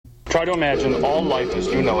Try to imagine all life as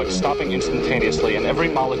you know it stopping instantaneously and every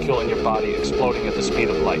molecule in your body exploding at the speed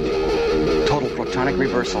of light. Total protonic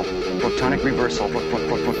reversal. Protonic reversal.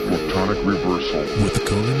 Protonic reversal. With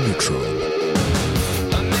Conan Neutron.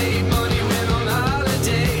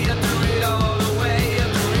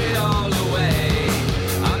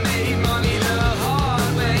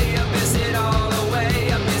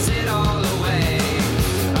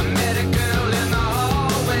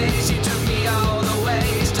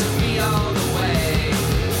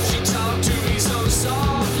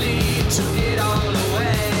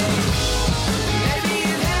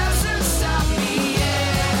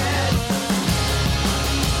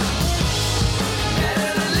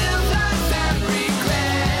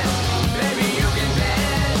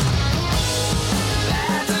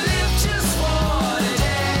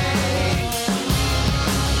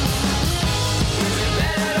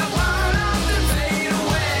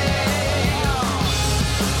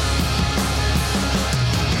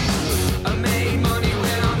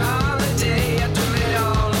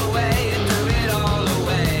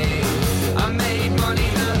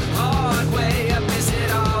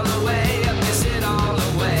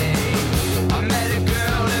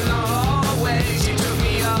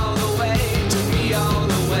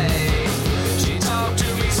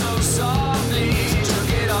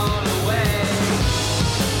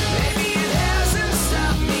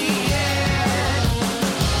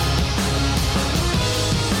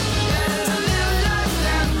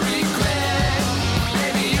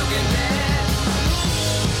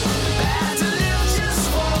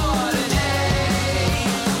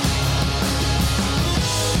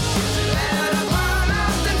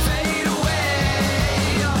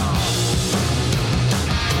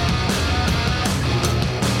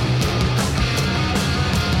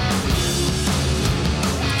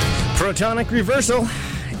 Protonic Reversal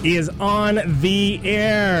is on the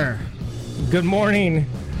air. Good morning,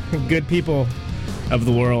 good people of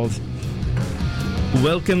the world.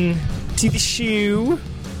 Welcome to the show.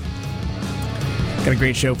 Got a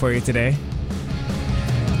great show for you today.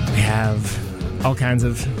 We have all kinds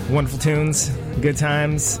of wonderful tunes, good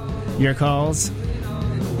times, your calls.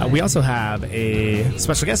 We also have a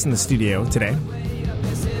special guest in the studio today.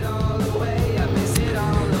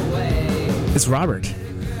 It's Robert.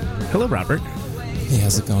 Hello, Robert. Hey,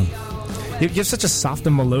 how's it going? You have such a soft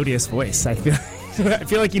and melodious voice. I feel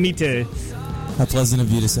like you need to... How pleasant of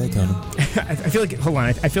you to say, Conan. I feel like... Hold on.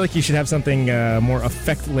 I feel like you should have something more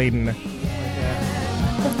effect-laden. I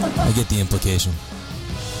get the implication.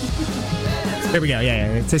 There we go.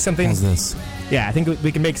 Yeah. Say something... How's this? Yeah, I think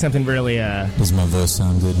we can make something really... Does my voice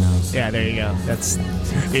sound good now? Yeah, there you go. That's...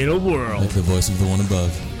 In a world. Like the voice of the one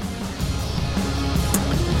above.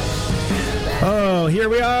 Oh, here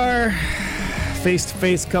we are.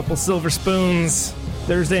 Face-to-face, couple silver spoons.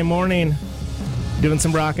 Thursday morning. Doing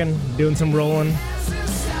some rocking, doing some rolling.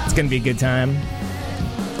 It's going to be a good time.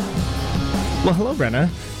 Well, hello, Brenna.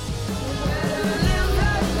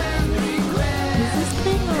 Is this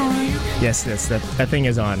thing on? Yes, that thing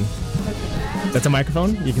is on. That's a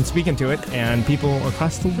microphone. You can speak into it, and people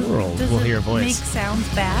across the world will hear your voice. Does it make sounds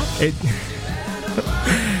back?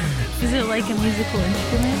 Is it like a musical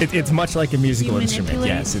instrument? It's much like a musical instrument.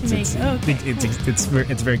 Yes,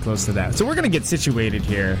 it's very close to that. So we're gonna get situated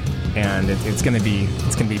here, and it's gonna be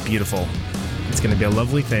beautiful. It's gonna be a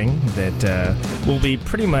lovely thing that will be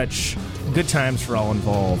pretty much good times for all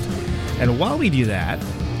involved. And while we do that,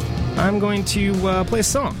 I'm going to play a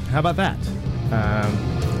song. How about that?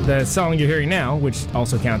 The song you're hearing now, which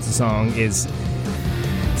also counts as a song, is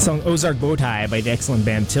the song Ozark Bowtie by the excellent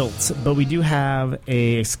band Tilts. But we do have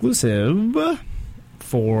a exclusive off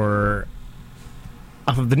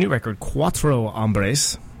of the new record Cuatro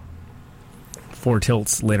Hombres for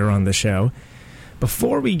Tilts later on the show.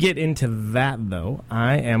 Before we get into that, though,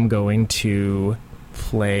 I am going to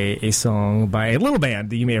play a song by a little band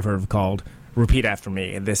that you may have heard of called Repeat After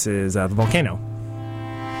Me. This is The Volcano.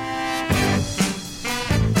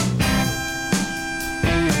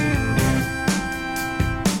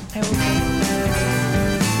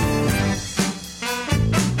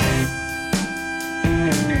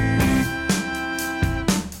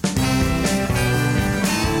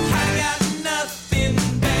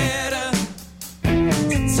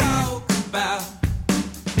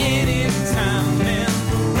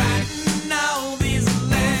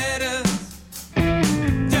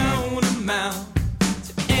 Mouth.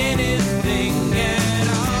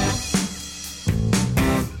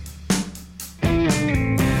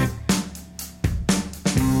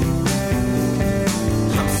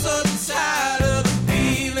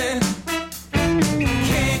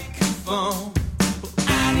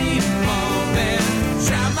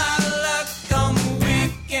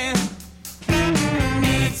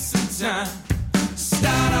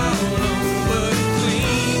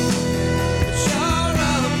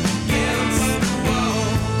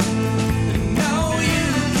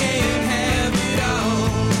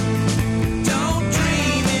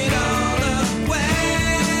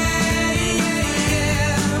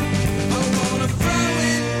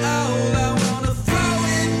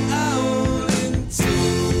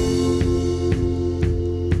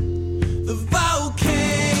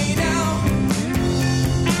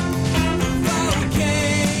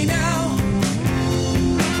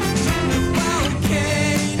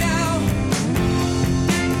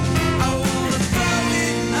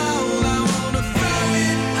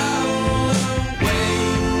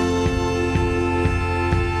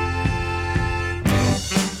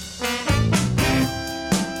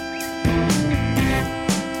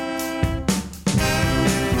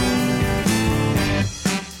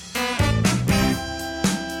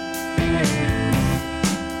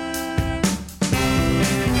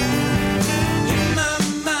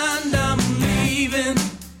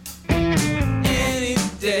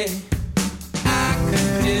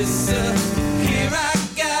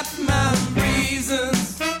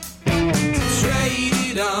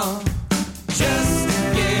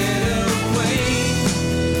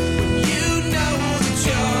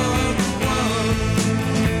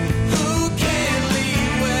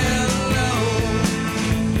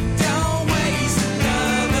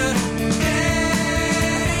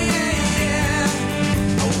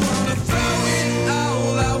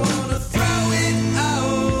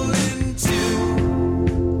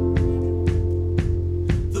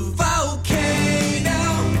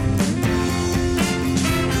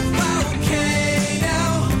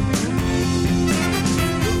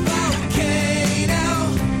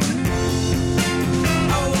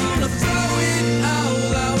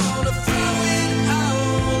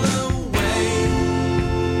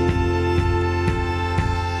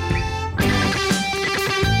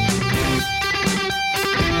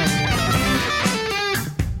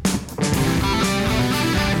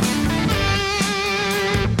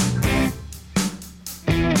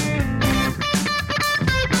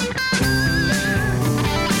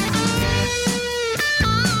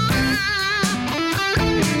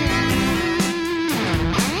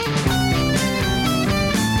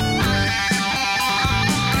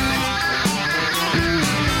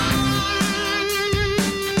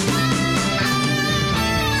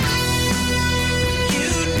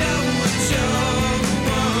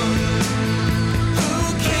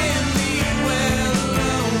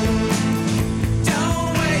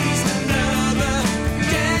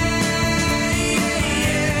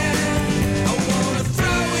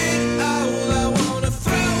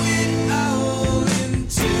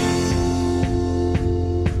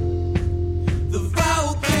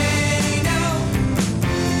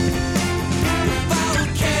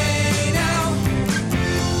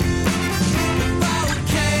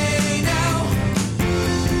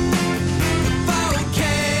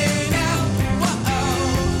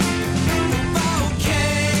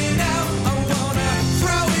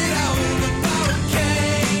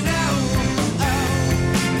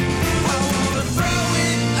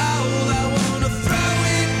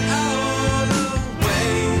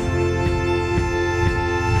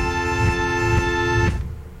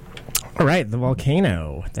 All right, The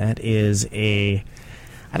Volcano. That is I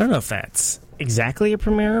don't know if that's exactly a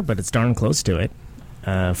premiere, but it's darn close to it.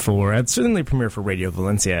 It's certainly a premiere for Radio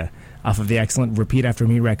Valencia off of the excellent Repeat After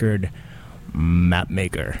Me record,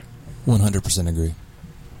 Mapmaker. 100% agree.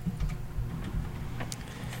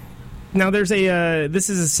 Now, this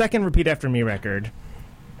is a second Repeat After Me record.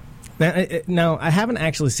 Now, I haven't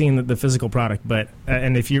actually seen the physical product, but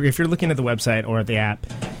and if you're looking at the website or at the app,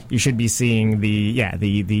 you should be seeing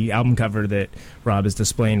the album cover that Rob is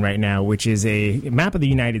displaying right now, which is a map of the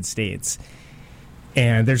United States.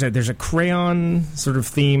 And there's a crayon sort of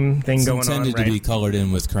theme thing going on. It's intended to be colored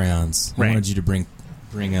in with crayons. I wanted you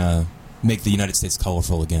to make the United States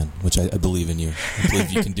colorful again, which I believe in you. I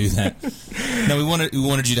believe you can do that. No, we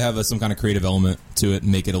wanted you to have some kind of creative element to it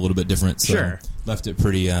and make it a little bit different. So sure. Left it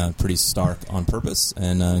pretty stark on purpose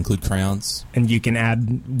and include crayons. And you can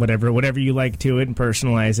add whatever you like to it and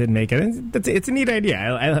personalize it and make it. It's a neat idea.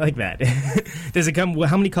 I like that. Does it come?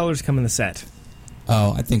 How many colors come in the set?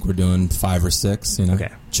 Oh, I think we're doing 5 or 6. Okay.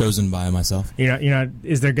 Chosen by myself. You're not.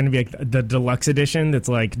 Is there going to be the deluxe edition that's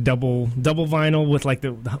like double vinyl with like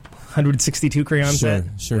the 162 crayon set?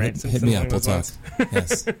 Sure. Right? Hit me up. We'll talk.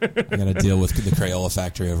 Yes, I got to deal with the Crayola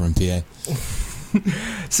factory over in PA.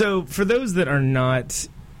 So, for those that are not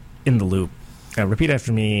in the loop, Repeat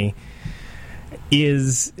After Me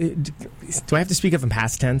is. Do I have to speak of in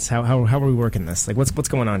past tense? How are we working this? Like, what's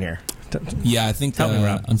going on here? Yeah, I think,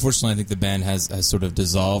 unfortunately, I think the band has sort of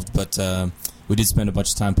dissolved, but we did spend a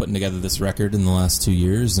bunch of time putting together this record in the last 2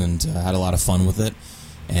 years and had a lot of fun with it.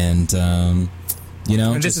 And, and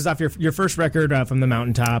this is off your first record from the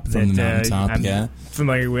Mountaintop. From the Mountaintop, I'm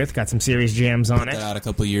familiar with. Got some serious jams on it. Put that out a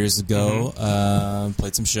couple of years ago.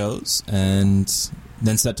 Played some shows, and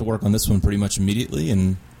then set to work on this one pretty much immediately.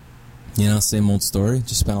 And, same old story.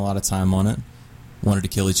 Just spent a lot of time on it. Wanted to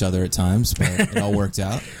kill each other at times, but it all worked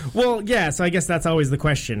out. Well, yeah, so I guess that's always the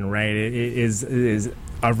question, right? Is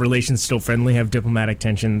our relations still friendly? Have diplomatic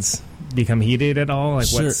tensions become heated at all? Like,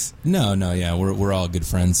 sure. No, yeah, we're all good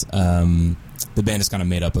friends. The band is kind of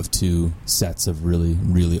made up of 2 sets of really,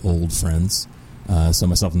 really old friends. So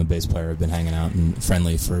myself and the bass player have been hanging out and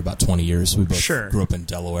friendly for about 20 years. We both grew up in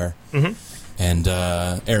Delaware. Mm-hmm. And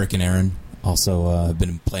Eric and Aaron also have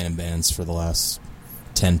been playing in bands for the last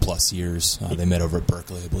 10-plus years. They met over at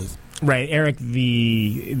Berkeley, I believe. Right, Eric,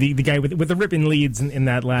 the guy with the ripping leads in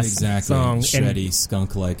that last song. Shreddy,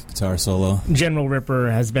 skunk-like guitar solo. General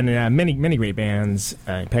Ripper has been in many great bands.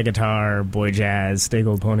 Pegatar, Boy Jazz, Stay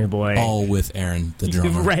Gold Pony Boy. All with Aaron, the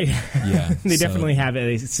drummer. Right. Yeah. They definitely have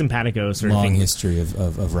a simpatico sort of thing. Long history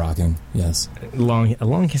of rocking, yes. A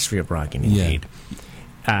long history of rocking, indeed.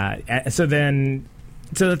 Yeah. So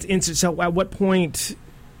at what point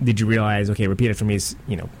did you realize, okay, Repeat After Me is,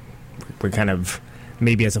 we're kind of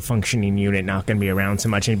maybe as a functioning unit not going to be around so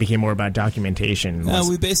much, and it became more about documentation?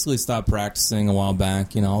 We basically stopped practicing a while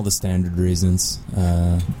back, all the standard reasons.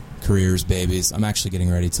 Careers, babies. I'm actually getting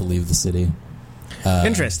ready to leave the city.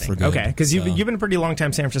 Interesting. Okay, because you've been a pretty long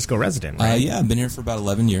time San Francisco resident, right? Yeah, I've been here for about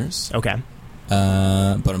 11 years. Okay. But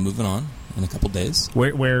I'm moving on in a couple days.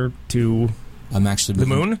 Where to? I'm actually moving.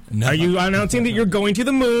 The moon? No. Are you announcing that you're going to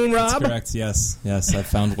the moon, Rob? That's correct, yes. I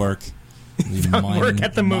found work. Work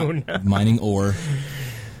at the moon. Mining ore.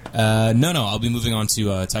 No, I'll be moving on to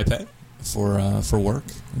Taipei for work.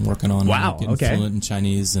 I'm working on getting fluent in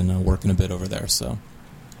Chinese and working a bit over there. So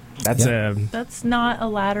that's not a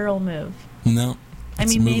lateral move. No. I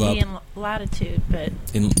mean, maybe in latitude, but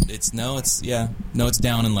it's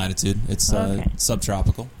down in latitude. It's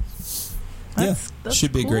subtropical. That's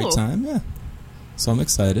should be cool. a great time. Yeah. So I'm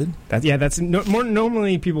excited. That's more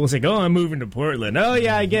normally people will say, "Oh, I'm moving to Portland." Oh,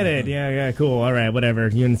 yeah, I get it. Yeah, cool. All right, whatever.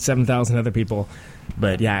 You and 7,000 other people.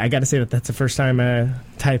 But yeah, I got to say that's the first time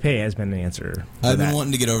Taipei has been the answer. I've been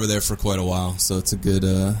wanting to get over there for quite a while, so it's a good.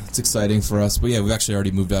 It's exciting for us. But yeah, we've actually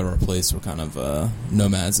already moved out of our place. We're kind of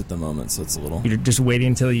nomads at the moment, so it's a little. You're just waiting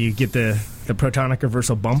until you get the Protonic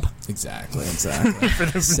reversal bump. Exactly.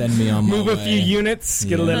 Send me on my way. Move a few units,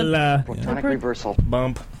 get a little Protonic reversal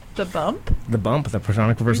bump. The bump? The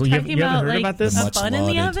Protonic reversal. You haven't heard about this? A bun in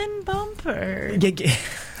the oven bump? Or?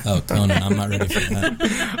 Oh, Conan, I'm not ready for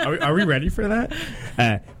that. Are we ready for that?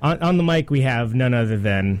 On the mic, we have none other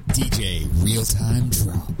than DJ Real-Time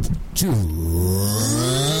Drop.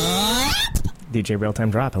 DJ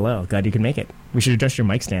Real-Time Drop. Hello. Glad you could make it. We should adjust your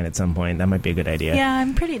mic stand at some point. That might be a good idea. Yeah,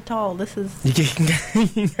 I'm pretty tall. This is... You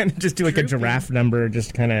can kind of just do like a giraffe number,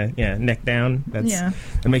 just kind of, neck down. That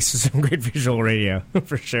makes for some great visual radio,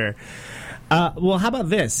 for sure. Well, how about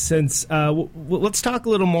this? Since let's talk a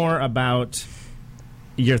little more about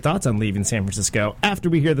your thoughts on leaving San Francisco after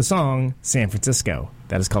we hear the song San Francisco.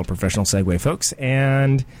 That is called Professional Segue, folks.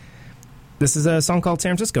 And This is a song called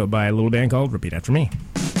San Francisco by a little band called Repeat After Me.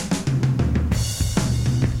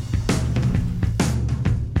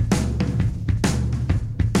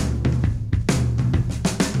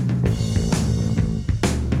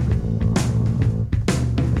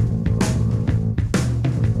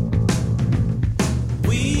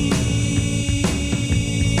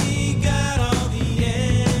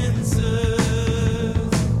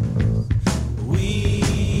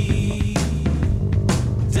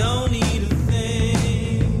 Don't need a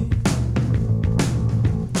thing.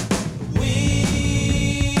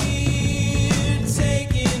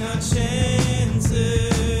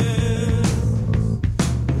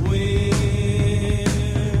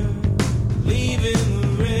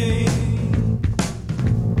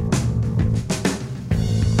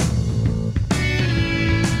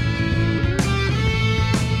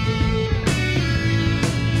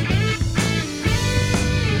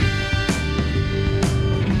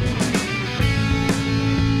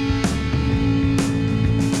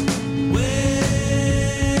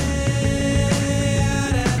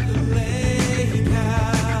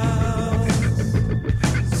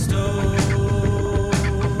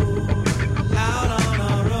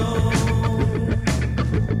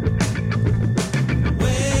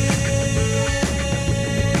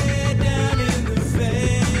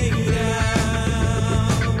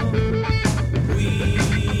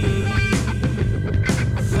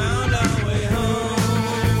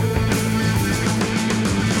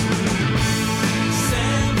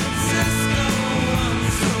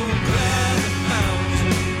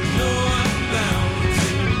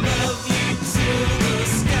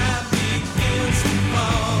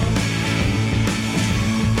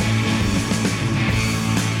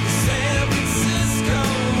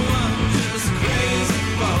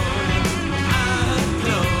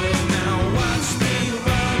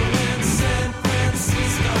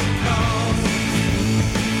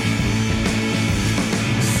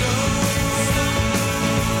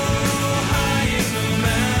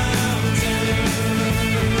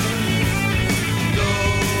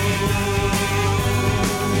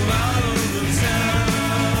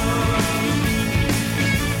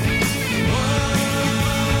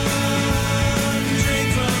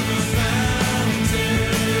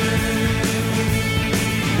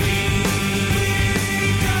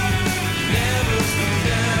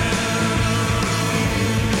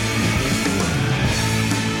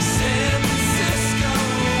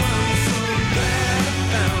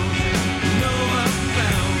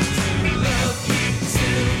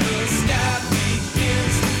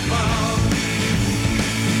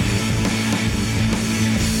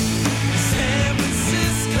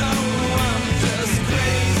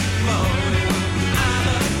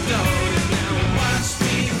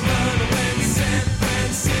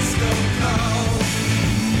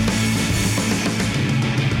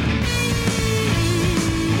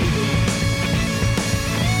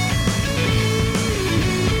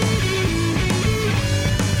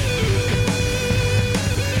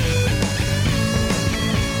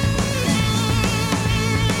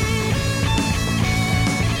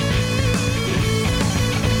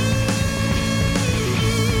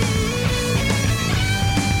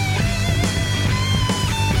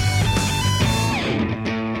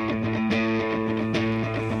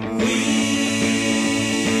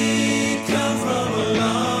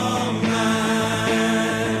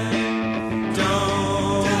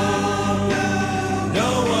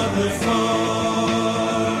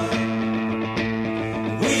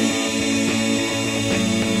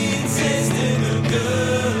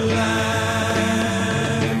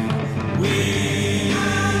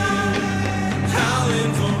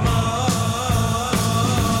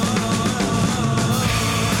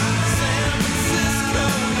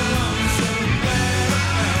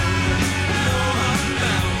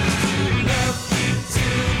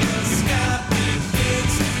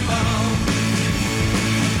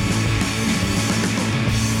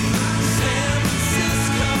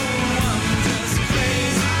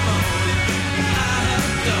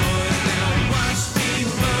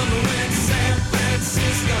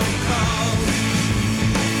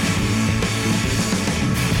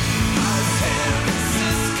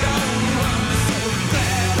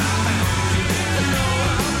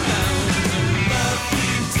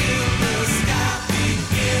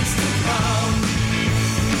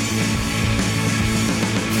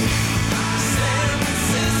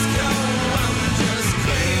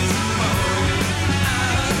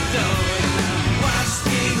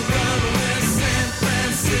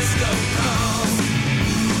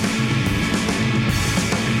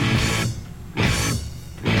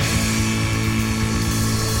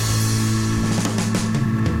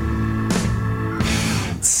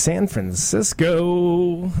 San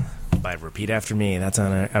Francisco by Repeat After Me. That's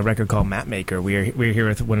on a record called Mapmaker. We're here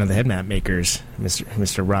with one of the head map makers,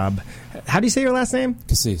 Mr. Rob. How do you say your last name?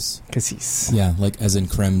 Kassees. Kassees. Yeah, like as in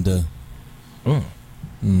creme de... Lots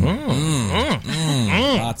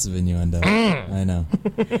of innuendo. I know.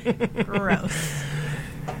 Gross.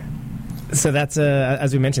 So that's,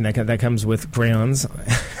 as we mentioned, that comes with crayons,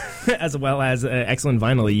 as well as excellent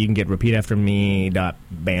vinyl. You can get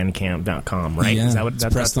repeatafterme.bandcamp.com, right? Yeah, is that what, it's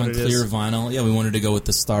pressed on clear is? vinyl. Yeah, we wanted to go with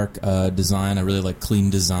the stark design. I really like clean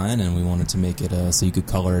design, and we wanted to make it so you could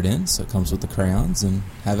color it in. So it comes with the crayons, and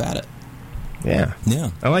have at it. Yeah,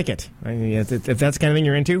 I like it. If that's the kind of thing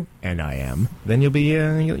you're into, and I am, then you'll be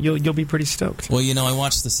pretty stoked. Well, I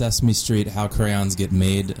watched the Sesame Street How Crayons Get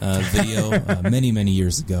Made video many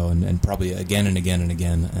years ago, and probably again and again and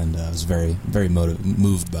again, and I was very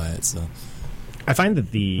moved by it. So I find that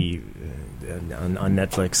on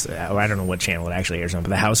Netflix, I don't know what channel it actually airs on, but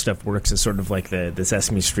the How Stuff Works is sort of like the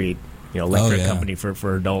Sesame Street electric company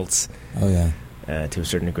for adults. Oh yeah. To a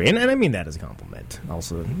certain degree, and I mean that as a compliment,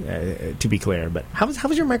 also, to be clear. But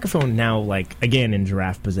how's your microphone now, like, again, in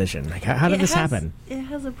giraffe position? Like, how did this happen? It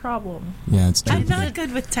has a problem. Yeah, it's true. I'm not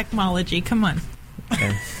good with technology. Come on.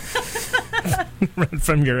 Okay.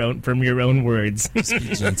 from your own words. Just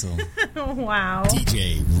be gentle. Wow.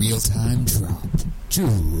 DJ Real-Time Drop.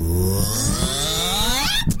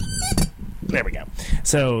 There we go.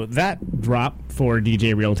 So that drop for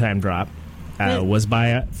DJ Real-Time Drop was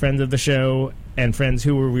by friends of the show and friends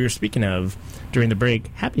who we were speaking of during the break,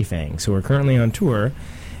 Happy Fangs, who are currently on tour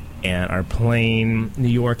and are playing New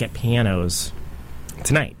York at Pianos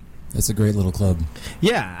tonight. It's a great little club.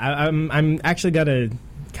 Yeah, I'm actually got to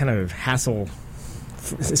kind of hassle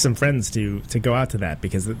some friends to go out to that,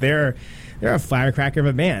 because they're a firecracker of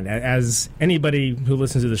a band. As anybody who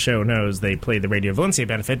listens to the show knows, they played the Radio Valencia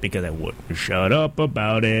benefit because I wouldn't shut up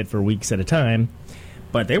about it for weeks at a time.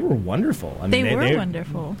 But they were wonderful. I mean, they were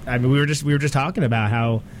wonderful. I mean, we were just talking about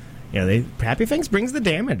how, Happy Fangs brings the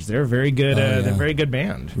damage. They're a very good, they're a very good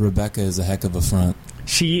band. Rebecca is a heck of a front.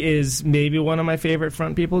 She is maybe one of my favorite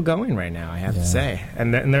front people going right now, I have to say.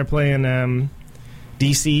 And they're playing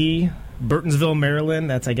D.C., Burtonsville, Maryland.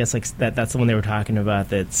 That's, I guess, like that's the one they were talking about.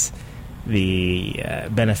 That's the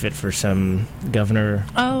benefit for some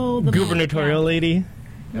gubernatorial lady.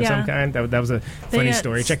 Of some kind. That was a funny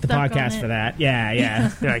story. Check the podcast for that.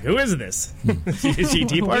 Yeah. They're like, who is this? Is she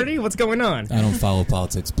Tea Party? What's going on? I don't follow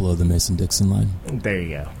politics below the Mason-Dixon line. There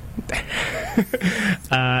you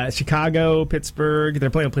go. Chicago, Pittsburgh. They're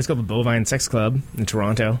playing a place called the Bovine Sex Club in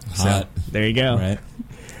Toronto. Hot. So there you go. Right.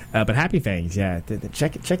 But Happy Fangs, yeah.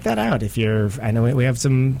 Check that out if you're... I know we have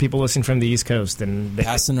some people listening from the East Coast. And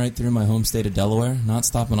passing right through my home state of Delaware, not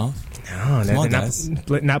stopping off. No,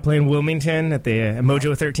 they're not playing Wilmington at the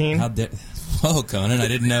Mojo 13. Oh, Conan, I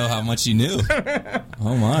didn't know how much you knew.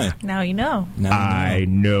 Oh, my. Now you know. I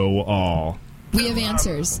know all. We have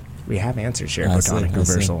answers. We have answers here, Protonic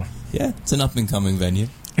Reversal. Yeah, it's an up-and-coming venue.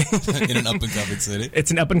 In an up-and-coming city. It's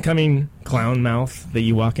an up-and-coming clown mouth that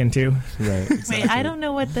you walk into. Right, exactly. Wait, I don't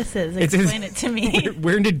know what this is. Explain it to me.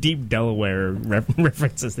 We're into deep Delaware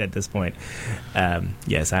references at this point.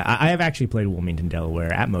 Yes, I have actually played Wilmington,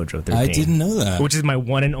 Delaware at Mojo 13. I didn't know that. Which is my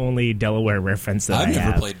one and only Delaware reference that I've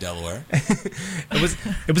never played Delaware.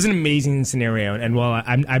 It was an amazing scenario, and while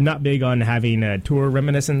I'm not big on having a tour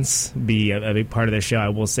reminiscence be a big part of the show, I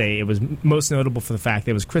will say it was most notable for the fact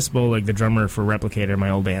that it was Chris Bolig, the drummer for Replicator, my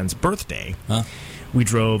old band's birthday. Huh? We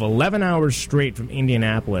drove 11 hours straight from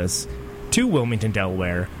Indianapolis to Wilmington,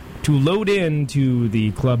 Delaware, to load into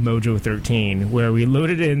the Club Mojo 13, where we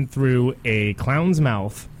loaded in through a clown's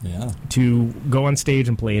mouth to go on stage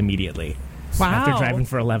and play immediately. Wow. After driving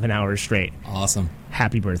for 11 hours straight. Awesome.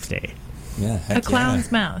 Happy birthday. Yeah, a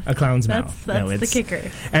clown's mouth. A clown's mouth. That's the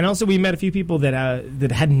kicker. And also, we met a few people that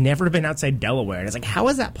had never been outside Delaware. And it's like, how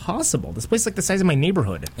is that possible? This place is like the size of my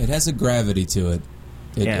neighborhood. It has a gravity to it.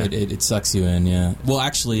 It sucks you in, yeah. Well,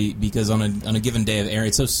 actually, because on a given day of errands,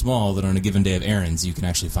 it's so small that on a given day of errands, you can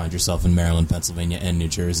actually find yourself in Maryland, Pennsylvania, and New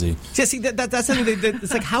Jersey. Yeah, see, that's something that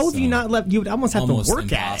it's like, how have you not left? You would almost have to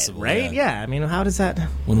work at it, right? Yeah, I mean, how does that...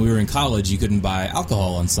 When we were in college, you couldn't buy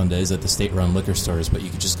alcohol on Sundays at the state-run liquor stores, but you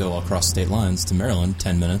could just go across state lines to Maryland,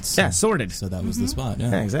 10 minutes. Yeah, sorted. So that was the spot,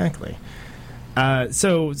 yeah. Yeah, exactly.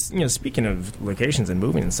 So, speaking of locations and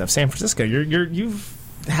moving and stuff, San Francisco, you've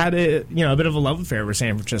had a bit of a love affair with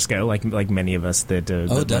San Francisco, like many of us that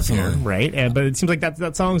definitely live here, right? But it seems like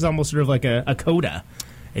that song's almost sort of like a coda,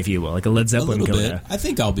 if you will, like a Led Zeppelin coda. I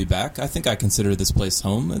think I'll be back. I think I consider this place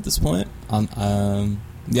home at this point.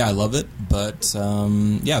 Yeah, I love it, but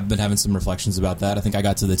I've been having some reflections about that. I think I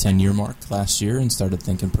got to the 10-year mark last year and started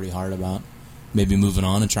thinking pretty hard about maybe moving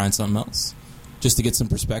on and trying something else. Just to get some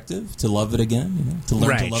perspective, to love it again, to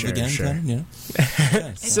learn to love again. Sure. Yeah,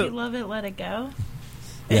 if you love it, let it go.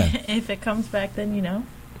 Yeah. If it comes back, then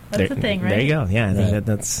that's the thing, right? There you go. Yeah, I think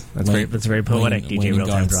that's very poetic. Wayne DJ Real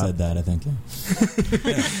Time Drop said that, I think.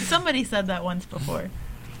 Yeah. Somebody said that once before.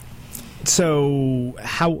 So,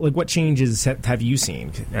 what changes have you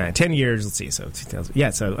seen? 10 years, let's see, so 2000.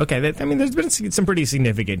 Yeah, so, okay, there's been some pretty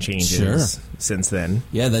significant changes since then.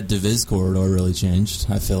 Yeah, that Deviz corridor really changed,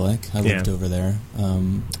 I feel like. I lived over there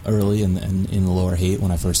early in the Lower Haight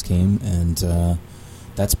when I first came, and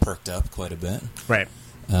that's perked up quite a bit. Right.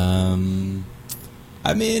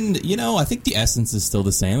 I think the essence is still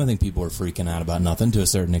the same. I think people are freaking out about nothing to a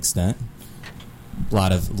certain extent. A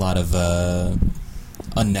lot of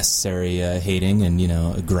unnecessary hating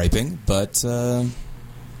and griping, but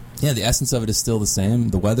the essence of it is still the same.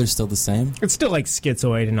 The weather's still the same. It's still like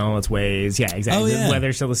schizoid in all its ways. Yeah, exactly. The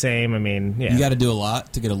weather's still the same. You got to do a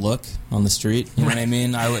lot to get a look on the street. You know what I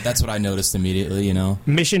mean? That's what I noticed immediately.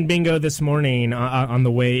 Mission bingo this morning on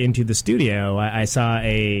the way into the studio. I saw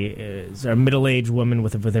a middle-aged woman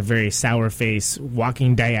with a very sour face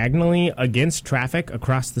walking diagonally against traffic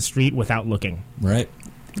across the street without looking. Right.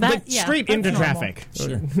 Straight into traffic.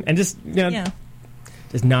 Sure. And just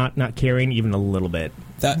just not caring even a little bit.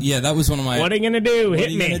 That was one of my... What are you going to do?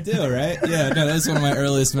 Hit me. What are you going to do, right? Yeah, no, that was one of my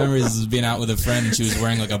earliest memories, was being out with a friend, and she was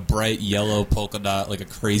wearing like a bright yellow polka dot, like a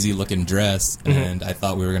crazy looking dress, and I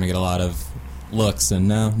thought we were going to get a lot of looks, and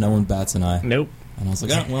no one bats an eye. Nope. And I was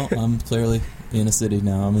like, I'm clearly in a city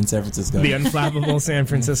now. I'm in San Francisco. The unflappable San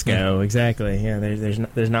Francisco, exactly. Yeah,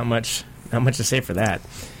 there's not much to say for that.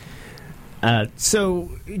 So,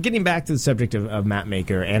 getting back to the subject of Map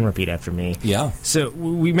Maker and Repeat After Me. Yeah. So,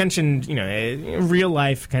 we mentioned, real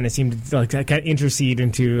life kind of seemed to kind of intercede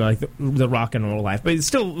into like the rock and roll life, but it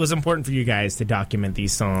still was important for you guys to document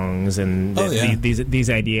these songs and these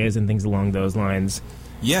ideas and things along those lines.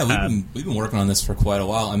 Yeah, we've been working on this for quite a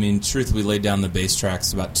while. I mean, truth, we laid down the bass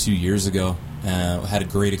tracks about 2 years ago. Had a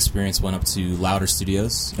great experience. Went up to Louder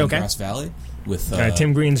Studios in Grass Valley with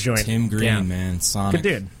Tim Green's joint. Tim Green, man, Sonic. Good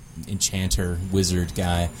dude. Enchanter, wizard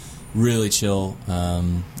guy, really chill.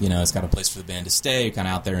 It's got a place for the band to stay, kind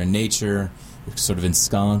of out there in nature, sort of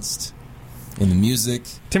ensconced in the music.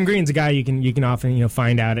 Tim Green's a guy you can often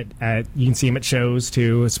find out at you can see him at shows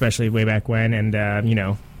too, especially way back when, and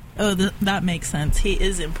Oh, that makes sense. He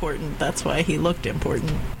is important. That's why he looked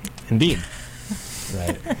important. Indeed.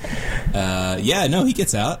 Right. He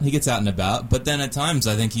gets out. He gets out and about. But then at times,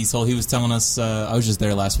 I think he was telling us. I was just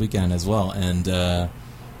there last weekend as well, and.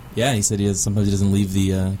 He said sometimes he doesn't leave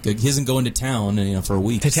he doesn't go into town, for a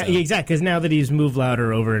week. Exactly, because now that he's moved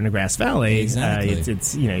Louder over into Grass Valley, exactly.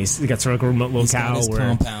 He's got sort of a remote locale. He's got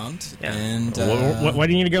his compound, and why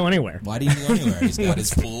do you need to go anywhere? Why do you need to go anywhere? He's got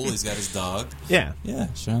his pool, he's got his dog. Yeah,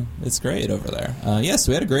 sure, it's great over there.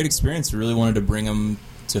 So we had a great experience. We really wanted to bring him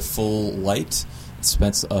to full light.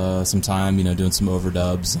 Spent some time, doing some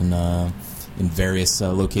overdubs and. In various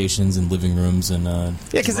locations and living rooms and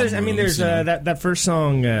because there's that first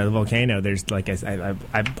song, The Volcano. There's like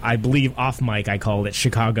I believe off mic I called it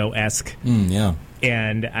Chicago-esque.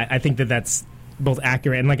 And I think that's both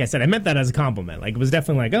accurate and, like I said, I meant that as a compliment. Like, it was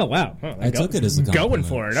definitely like, oh wow, I took it as a compliment. Going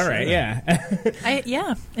for it. All right,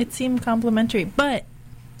 yeah. It seemed complimentary, but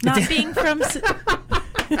not being from.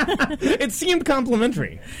 It seemed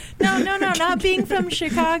complimentary. No, not being from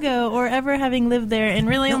Chicago or ever having lived there and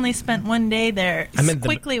really only spent one day there.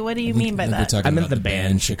 What do you mean by that? I meant the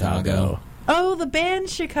band Chicago. Oh, the band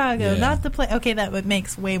Chicago, not the play. Okay, that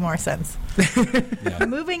makes way more sense.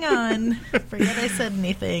 Moving on. Forget I said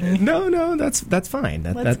anything. No, that's fine.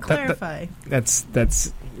 Let's clarify. That's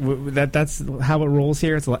how it rolls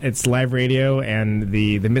here. It's live radio, and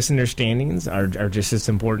the misunderstandings are just as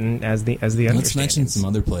important as the understandings. Let's mention some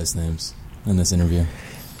other place names in this interview.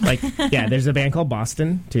 There's a band called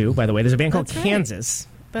Boston too. By the way, there's a band called Kansas.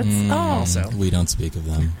 That's also. We don't speak of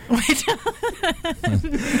them.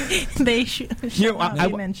 They should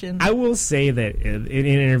be mentioned. I will say that in an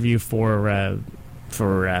interview for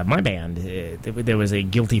my band, there was a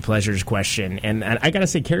guilty pleasures question, and I gotta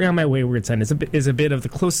say, Carry On My Wayward Son is a bit of the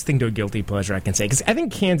closest thing to a guilty pleasure I can say, because I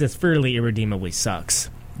think Kansas fairly irredeemably sucks.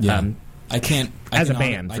 Yeah. I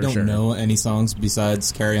don't know any songs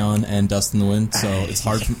besides Carry On and Dust in the Wind, so it's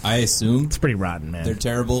hard. I assume it's pretty rotten, man. They're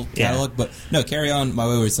terrible catalog, but no, Carry On My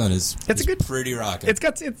Wayward Son is pretty rocking. It's a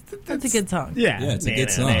good song. Yeah, it's a good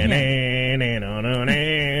song.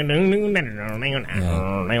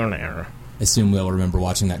 I assume we'll remember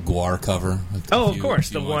watching that Guar cover. Of course,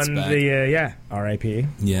 the one, R.I.P.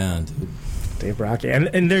 Yeah, dude. Dave Rocky,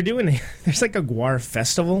 and they're doing. There's like a Guar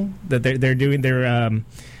festival that they're doing.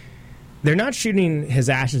 they're not shooting his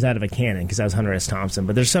ashes out of a cannon because that was Hunter S. Thompson,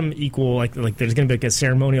 but there's some equal like there's going to be like a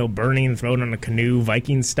ceremonial burning thrown on a canoe,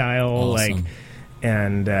 Viking style, awesome.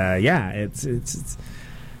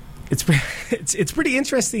 It's pretty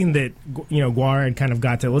interesting that Guar had kind of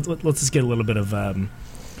got to let's just get a little bit of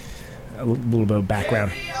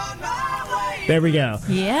background. There we go.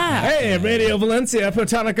 Yeah. Hey, Radio Valencia,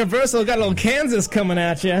 Protonic Reversal, got a little Kansas coming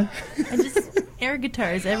at you. And just air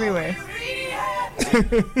guitars everywhere.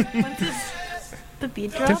 Once the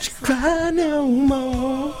beat drops. Don't you cry no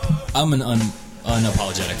more. I'm an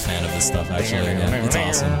unapologetic fan of this stuff, actually. Yeah, it's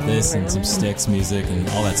awesome. This and some Styx music and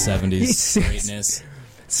all that 70s greatness.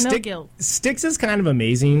 No guilt. Styx is kind of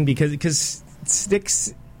amazing because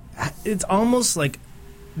Styx, it's almost like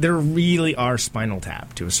they really are Spinal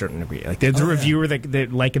Tap to a certain degree. Like there's a reviewer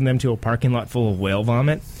that likened them to a parking lot full of whale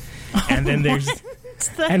vomit, and then there's the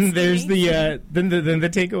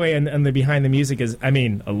takeaway and the behind the music is, I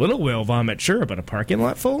mean, a little whale vomit, sure, but a parking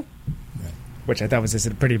lot full, right. Which I thought was just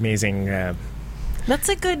a pretty amazing. That's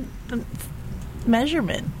a good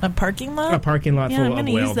measurement. A parking lot. A parking lot full of whale vomit. I'm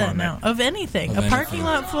going to use that now. Of anything. A parking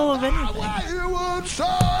lot full of anything.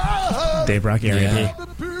 Dave Rocky, yeah,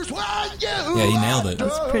 you nailed it.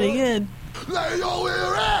 That's pretty good.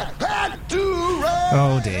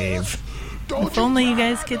 Oh, Dave. If only you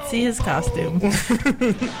guys could see his costume.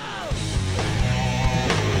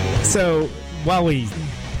 So, while we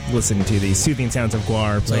listen to the soothing sounds of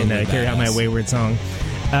Guar playing Carry Out My Wayward Song,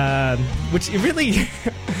 which it really...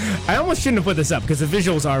 I almost shouldn't have put this up because the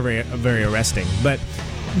visuals are very, very arresting, but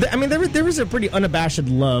there was a pretty unabashed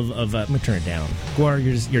love of... let me turn it down. Guar,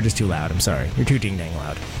 you're just too loud. I'm sorry. You're too ding-dang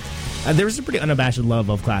loud. There was a pretty unabashed love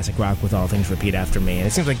of classic rock with All Things Repeat After Me, and it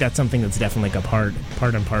seems like that's something that's definitely like a part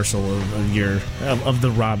and parcel of the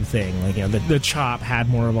Rob thing. Like, the Chop had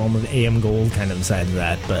more of almost AM Gold kind of side of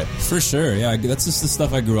that, but for sure, yeah, that's just the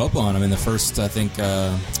stuff I grew up on. I mean, the first, I think,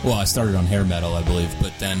 I started on hair metal, I believe,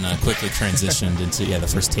 but then quickly transitioned into the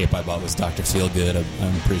first tape I bought was Dr. Feelgood,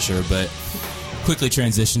 I'm pretty sure, but quickly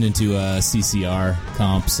transitioned into CCR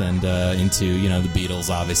comps and into the Beatles,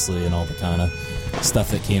 obviously, and all the kind of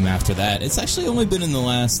stuff that came after that. It's actually only been in the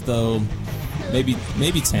last, though, maybe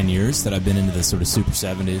 10 years that I've been into the sort of super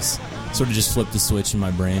 70s. Sort of just flipped the switch in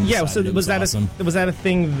my brain. Yeah, so was that a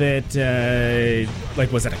thing that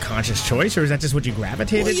was that a conscious choice, or is that just what you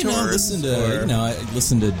gravitated towards? I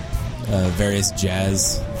listened to various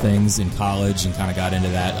jazz things in college and kind of got into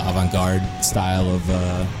that avant-garde style of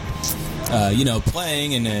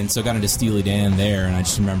playing, and so got into Steely Dan there, and I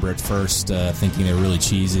just remember at first thinking they were really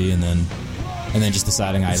cheesy, and then just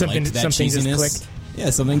deciding I liked that cheesiness. Just clicked. Yeah,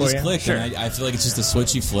 something just clicked, sure. And I feel like it's just a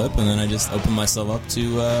switch you flip, and then I just opened myself up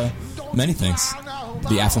to many things.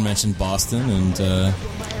 The aforementioned Boston and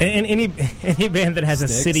any band that has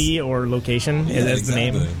Styx. A city or location as the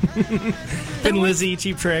name. Thin Lizzy,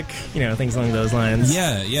 Cheap Trick, things along those lines.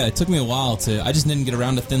 Yeah. It took me a while I just didn't get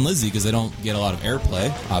around to Thin Lizzy because they don't get a lot of airplay,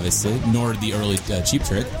 obviously, nor the early Cheap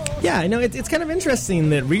Trick. Yeah, I know it's kind of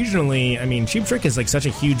interesting that regionally, I mean, Cheap Trick is like such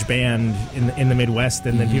a huge band in the Midwest,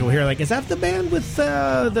 and then people hear like, is that the band with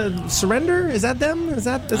the Surrender? Is that them? Is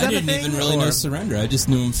that I didn't even really know Surrender. I just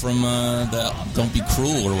knew them from the Don't Be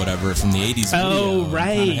Cruel or whatever from the 80s video. Oh,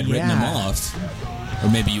 right. I had written them off. Or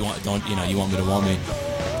maybe you want me to want me.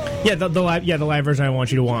 Yeah, the live version I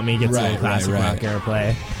Want You to Want Me gets a classic rock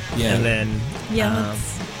airplay. Yeah. And then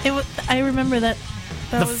I remember that.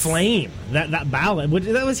 The Flame, that ballad,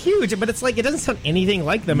 that was huge, but it's like it doesn't sound anything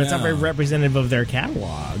like them. It's not very representative of their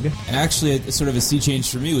catalog. Actually, sort of a sea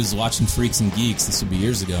change for me was watching Freaks and Geeks. This would be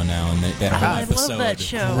years ago now, and they had a whole episode. I love that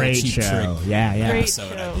show. Great Cheap show. Trick Yeah. Great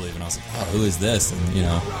episode, show. I believe, and I was like, oh, who is this? And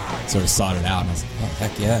sort of sought it out, and I was like, oh,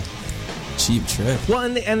 heck yeah, Cheap Trick. Well,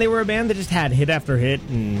 and they were a band that just had hit after hit,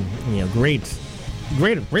 and great,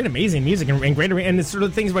 amazing music, and great, and it's sort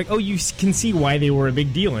of things like, oh, you can see why they were a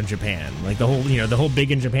big deal in Japan, like the whole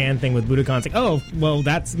big in Japan thing with Budokan's like, oh, well,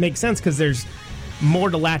 that makes sense because there's more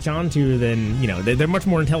to latch onto than they're much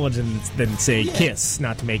more intelligent than say Kiss,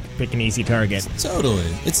 not to pick an easy target. Totally,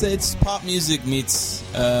 it's pop music meets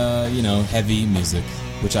heavy music,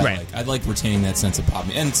 which I like. I like retaining that sense of pop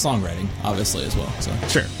and songwriting, obviously, as well. So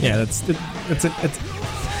sure, yeah, it's.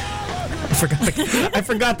 I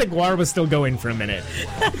forgot that Guar was still going for a minute.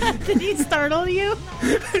 Did he startle you?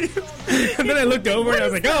 And then I looked over and I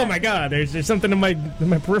was like, "Oh my God! There's something in my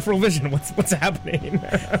peripheral vision. What's happening?"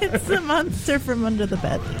 It's the monster from under the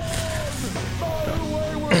bed.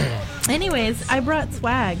 Anyways, I brought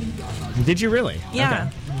swag. Did you really?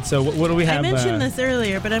 Yeah. Okay. So what do we have? I mentioned this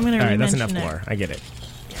earlier, but I'm going to re-mention it. All right, that's enough Guar. I get it.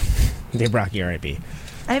 Dave Rocky, R.I.P.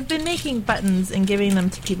 I've been making buttons and giving them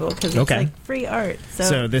to people because it's like free art.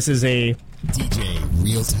 So this is a DJ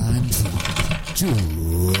real-time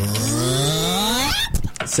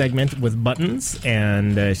segment with buttons,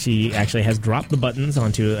 and she actually has dropped the buttons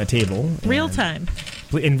onto a table. Real time.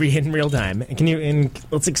 In real time. Can you?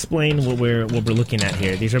 Let's explain what we're looking at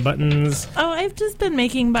here. These are buttons. Oh, I've just been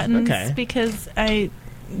making buttons because I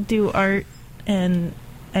do art, and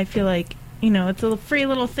I feel like it's a free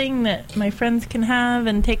little thing that my friends can have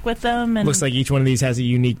and take with them. And looks like each one of these has a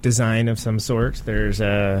unique design of some sort. There's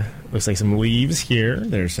looks like some leaves here.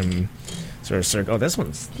 There's some sort of circle. Oh, this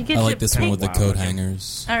one's. I like this one with the coat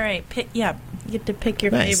hangers. All right, you get to pick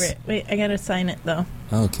your favorite. Wait, I gotta sign it though.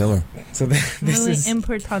 Oh, killer! So this really is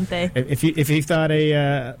importante. If you thought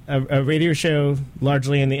a radio show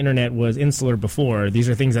largely on the internet was insular before, these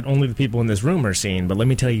are things that only the people in this room are seeing. But let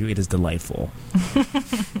me tell you, it is delightful.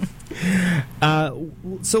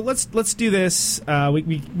 So let's do this.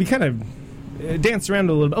 We kind of danced around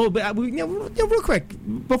a little bit. Oh, but real quick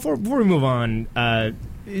before we move on.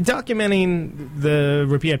 Documenting the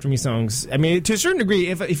Repeat After Me songs. I mean, to a certain degree,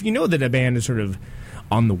 if you know that a band is sort of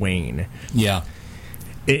on the wane,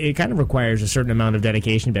 it kind of requires a certain amount of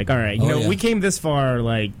dedication. To be like, all right, we came this far.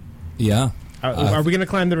 Like, are we going to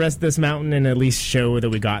climb the rest of this mountain and at least show that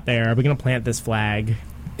we got there? Are we going to plant this flag?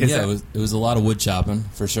 It was a lot of wood chopping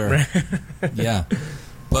for sure. Yeah.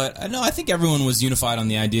 But no, I think everyone was unified on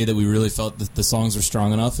the idea that we really felt that the songs were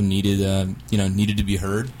strong enough and needed to be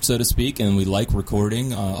heard, so to speak. And we like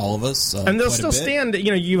recording, all of us. And they'll still stand.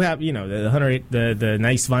 You have the 108, the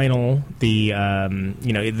nice vinyl.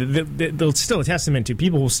 They'll still a testament to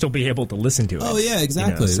people will still be able to listen to it. Oh yeah,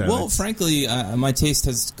 exactly. Well, frankly, my taste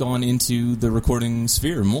has gone into the recording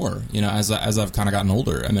sphere more. As I've kind of gotten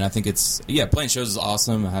older. I mean, I think playing shows is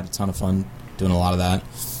awesome. I had a ton of fun doing a lot of that.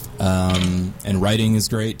 And writing is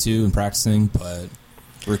great too, and practicing, but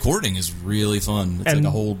recording is really fun. It's like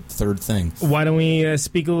a whole third thing. Why don't we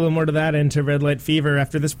speak a little more to that and to Red Light Fever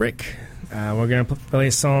after this break? We're going to play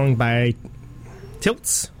a song by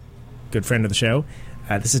Tilts, good friend of the show.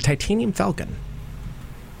 This is Titanium Falcon.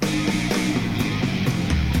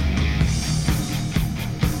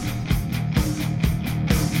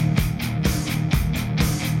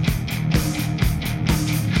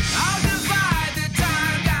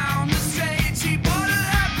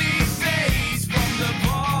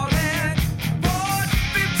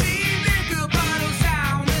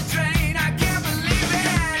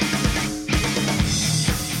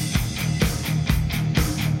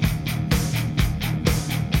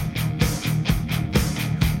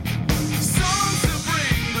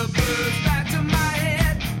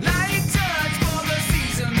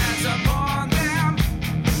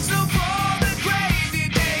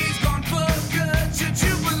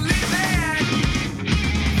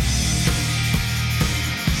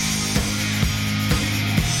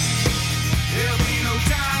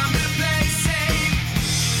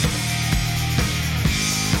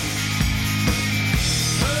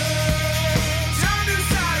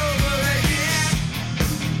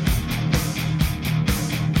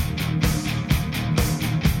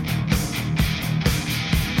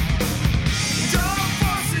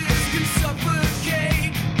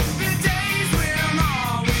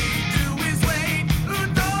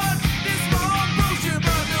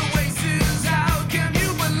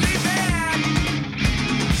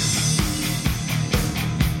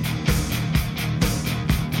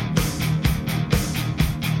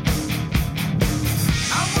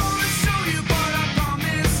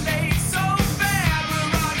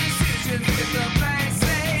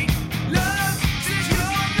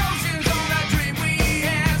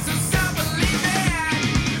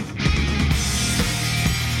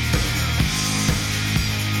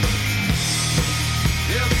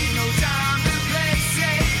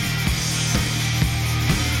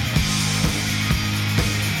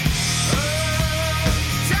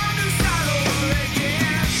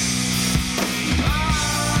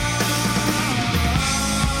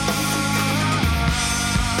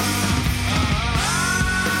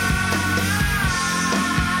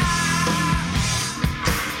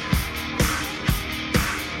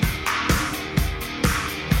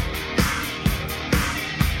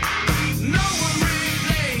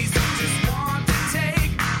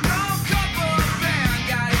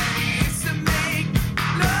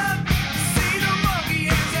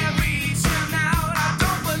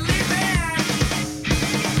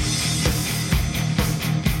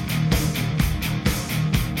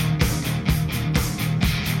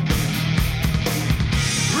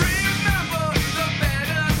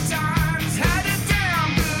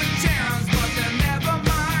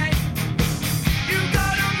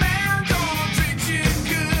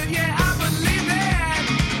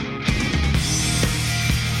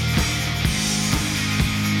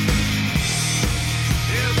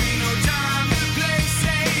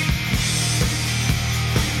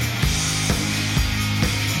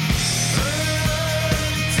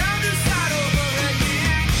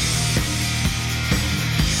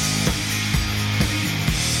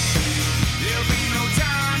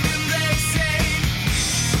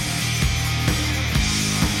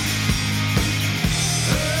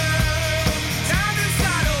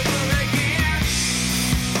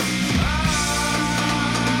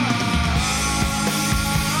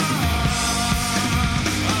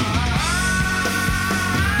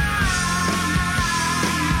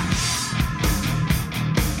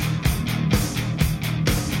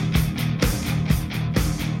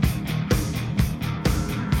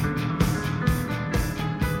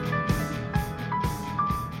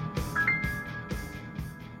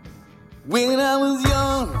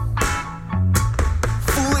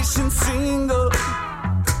 pushing single.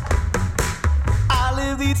 I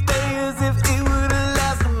live each day as if it were the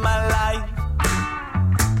last of my life.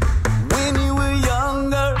 When you were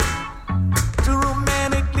younger, too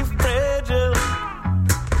romantically fragile,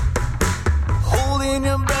 holding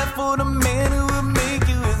your breath for the man who would make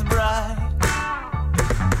you his bride.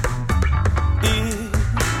 It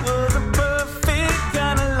was a perfect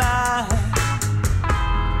kind of lie.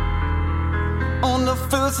 On the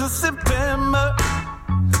 1st of September,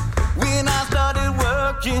 when I started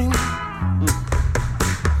working,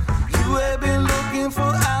 you had been looking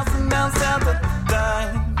for housing down south at the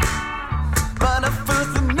time. By the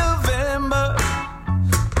 1st of November,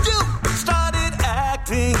 you started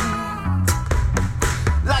acting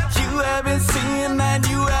like you have been seeing and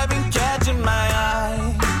you have been catching my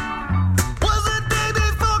eye. Was the day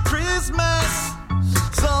before Christmas,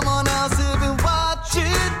 someone else had been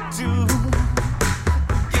watching too.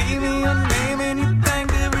 Gave me your name and you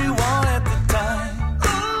thanked everyone at the time.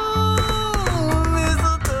 Ooh,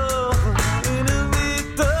 mistletoe in a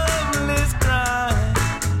victimless crime.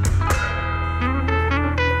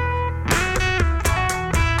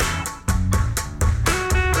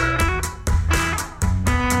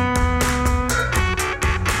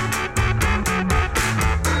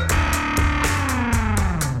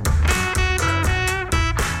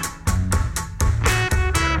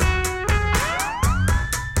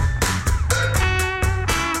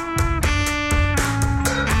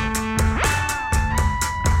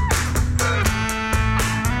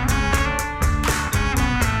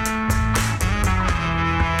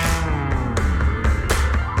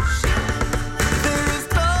 There is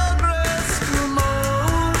progress to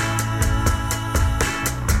mold.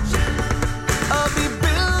 I'll be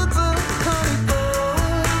built of honeycomb,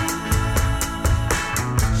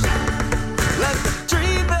 like the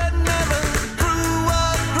tree that never grew a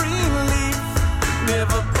green leaf,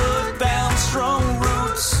 never put down strong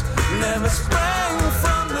roots, never sprang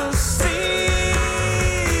from the seed.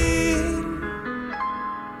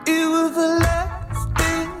 It was the last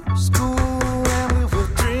day of school and we were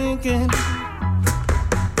drinking.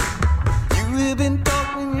 You had been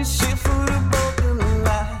talking your shit for the broken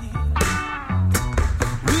light.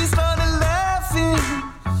 We started laughing.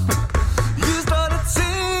 You started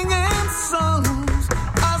singing songs.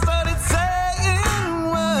 I started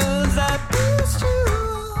saying words I missed you.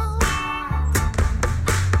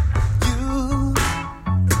 You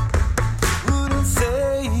wouldn't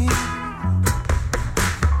say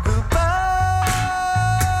goodbye.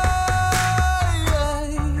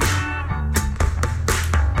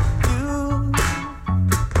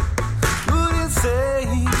 You wouldn't say goodbye. You wouldn't say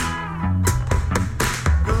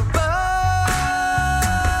goodbye.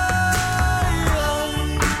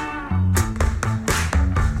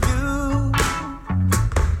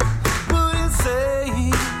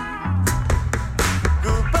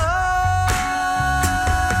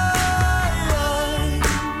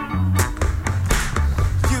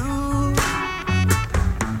 You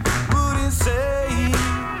wouldn't say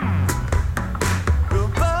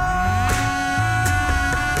goodbye.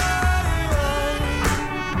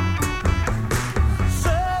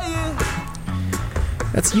 Say it.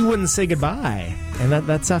 That's You Wouldn't Say Goodbye. And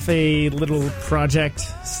that's off a little project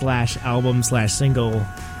slash album slash single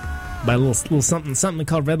by a little something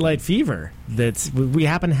called Red Light Fever. That we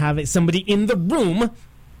happen to have somebody in the room,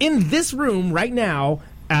 in this room right now,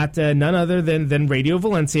 at none other than Radio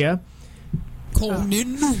Valencia. Conan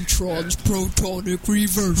Neutron's Protonic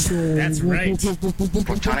Reversal. That's right.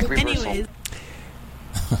 Protonic reversal. Anyways,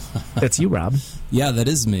 That's you, Rob. Yeah, that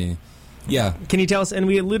is me. Yeah. Can you tell us, and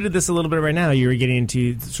we alluded to this a little bit right now, you were getting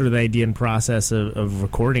into sort of the idea and process of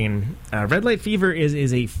recording. Red Light Fever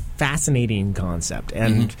is a fascinating concept.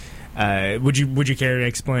 And would you care to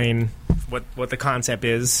explain what the concept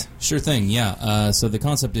is? Sure thing, yeah. So the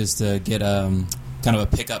concept is to get kind of a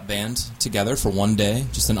pickup band together for one day,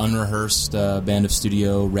 just an unrehearsed band of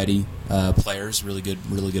studio-ready players, really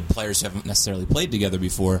good players who haven't necessarily played together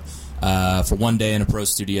before, for one day in a pro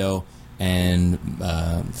studio, and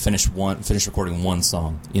finish recording one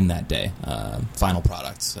song in that day. Final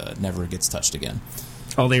product never gets touched again.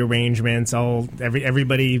 All the arrangements,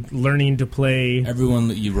 everybody learning to play.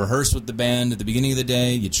 Everyone, you rehearse with the band at the beginning of the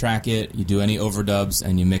day, you track it, you do any overdubs,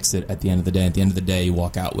 and you mix it at the end of the day. At the end of the day, you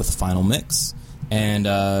walk out with a final mix. And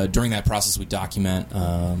during that process, we document,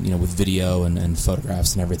 with video and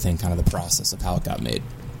photographs and everything, kind of the process of how it got made.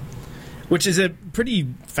 Which is a pretty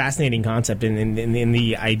fascinating concept in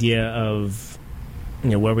the idea of,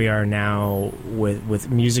 where we are now with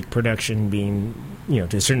music production being,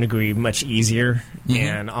 to a certain degree, much easier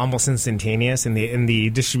and almost instantaneous, and the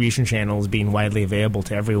distribution channels being widely available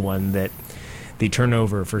to everyone, that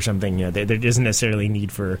turnover for something. There isn't necessarily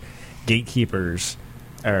need for gatekeepers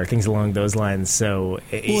or things along those lines. So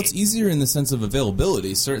it's easier in the sense of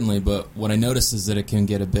availability, certainly, but what I notice is that it can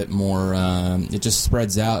get a bit more, it just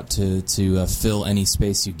spreads out to fill any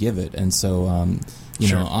space you give it. And so,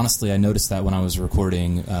 you know, honestly, I noticed that when I was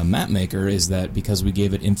recording Mapmaker, is that because we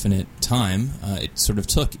gave it infinite time, it sort of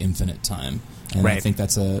took infinite time. And I think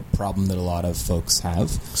that's a problem that a lot of folks have.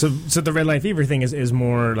 So the Red Light Fever thing is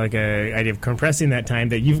more like a idea of compressing that time,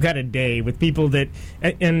 that you've got a day with people that,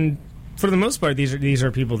 and for the most part, these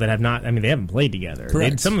are people that have not, I mean, they haven't played together.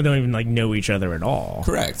 Correct. Some of them don't even like know each other at all.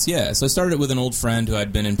 Correct, yeah. So I started it with an old friend who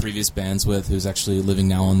I'd been in previous bands with, who's actually living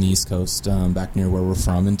now on the East Coast, back near where we're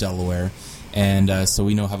from in Delaware. And so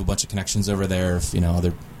we have a bunch of connections over there,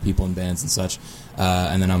 other people in bands and such.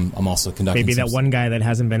 And then I'm also conducting. Maybe that one guy that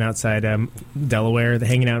hasn't been outside Delaware,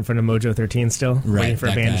 hanging out in front of Mojo 13 still, waiting for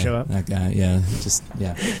a band to show up. That guy, yeah.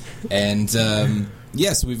 And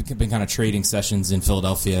so we've been kind of trading sessions in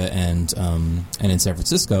Philadelphia and in San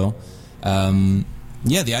Francisco.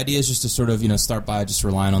 The idea is just to sort of start by just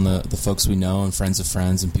relying on the folks we know and friends of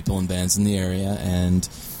friends and people in bands in the area. And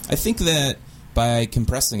I think that by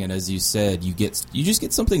compressing it, as you said, you just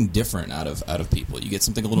get something different out of people. You get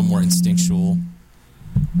something a little more instinctual.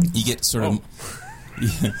 You get sort of.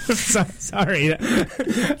 Yeah. Sorry,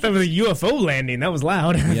 that was a UFO landing. That was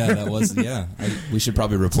loud. Yeah, that was. Yeah, we should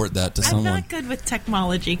probably report that to someone. I'm not good with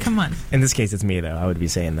technology. Come on. In this case, it's me though. I would be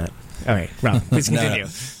saying that. All right, Rob, please continue.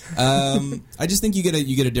 I just think you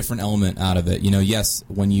get a different element out of it. Yes,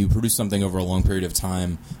 when you produce something over a long period of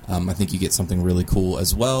time, I think you get something really cool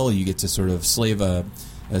as well. You get to sort of slave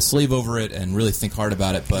over it and really think hard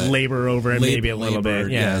about it, but labor over it maybe a little bit.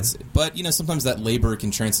 Yeah, but sometimes that labor can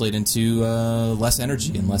translate into less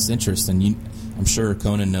energy and less interest. And I'm sure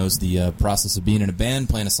Conan knows the process of being in a band,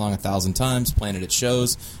 playing a song 1,000 times, playing it at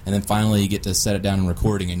shows, and then finally you get to set it down and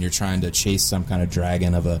recording, and you're trying to chase some kind of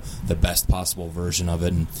dragon of the best possible version of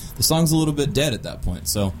it, and the song's a little bit dead at that point.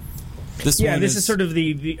 So. This is sort of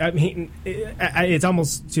the I mean, it's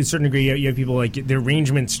almost to a certain degree. You have people like the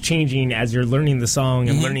arrangements changing as you're learning the song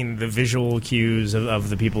and learning the visual cues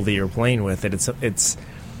of the people that you're playing with. It's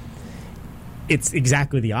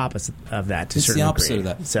exactly the opposite of that. It's the opposite of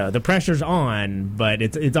that. So the pressure's on, but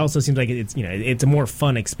it also seems like it's a more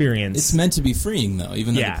fun experience. It's meant to be freeing, though.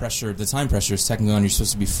 Even though the time pressure is technically on, you're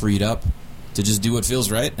supposed to be freed up to just do what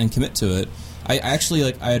feels right and commit to it. I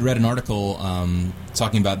actually I had read an article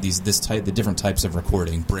talking about the different types of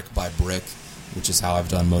recording, brick by brick, which is how I've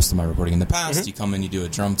done most of my recording in the past. You come in, you do a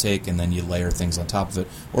drum take, and then you layer things on top of it,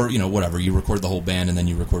 or whatever. You record the whole band, and then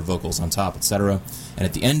you record vocals on top, etc. And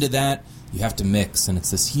at the end of that, you have to mix, and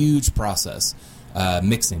it's this huge process,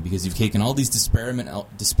 mixing, because you've taken all these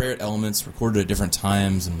disparate elements, recorded at different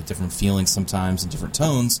times and with different feelings sometimes and different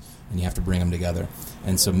tones, and you have to bring them together.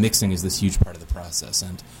 And so mixing is this huge part of the process,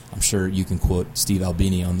 and I'm sure you can quote Steve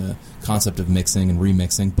Albini on the concept of mixing and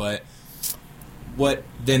remixing, but what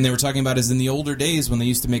then they were talking about is in the older days when they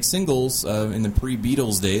used to make singles, in the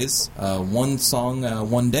pre-Beatles days, one song,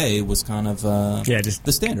 one day was kind of just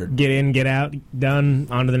the standard. Get in, get out, done,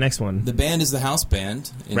 on to the next one. The band is the house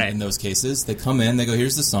band in those cases. They come in, they go,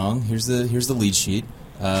 here's the song, here's the lead sheet.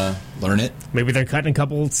 Learn it. Maybe they're cutting a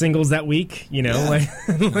couple singles that week.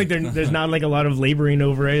 Like there's not like a lot of laboring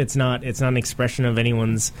over it. It's not an expression of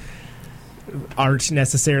anyone's art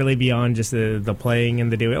necessarily beyond just the playing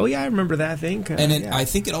and the doing. Oh yeah, I remember that thing. I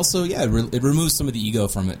think it also it removes some of the ego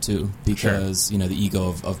from it too, because the ego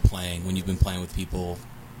of playing when you've been playing with people,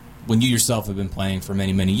 when you yourself have been playing for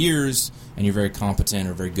many years and you're very competent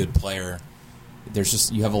or very good player. There's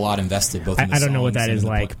just you have a lot invested. Both. I don't know what that is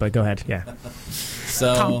like, but go ahead. Yeah.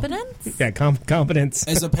 So competence? Yeah, competence.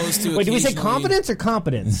 As opposed to wait, do we say competence or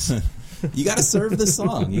competence? You got to serve the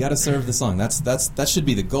song. That should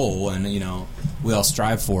be the goal, and we all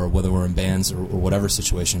strive for, whether we're in bands or whatever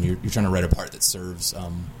situation. You're trying to write a part that serves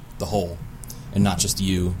the whole, and not just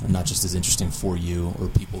you, and not just as interesting for you or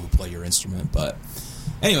people who play your instrument. But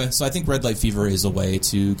anyway, so I think Red Light Fever is a way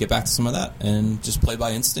to get back to some of that and just play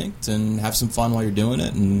by instinct and have some fun while you're doing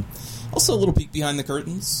it, and also a little peek behind the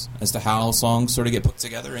curtains as to how songs sort of get put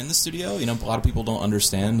together in the studio. A lot of people don't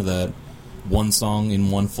understand that one song in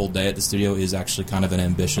one full day at the studio is actually kind of an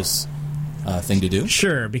ambitious thing to do.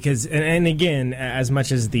 Sure, because, and again, as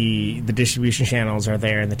much as the distribution channels are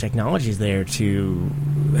there and the technology is there to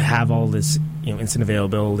have all this instant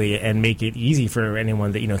availability and make it easy for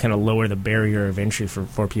anyone that, kind of lower the barrier of entry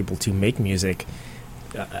for people to make music,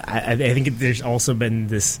 I think there's also been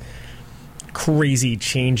this crazy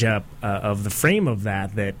change up of the frame of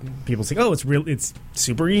that people say, oh, it's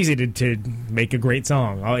super easy to make a great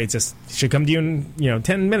song. Oh, it just should come to you in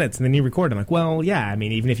 10 minutes and then you record. I'm like, well, yeah, I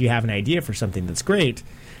mean, even if you have an idea for something that's great,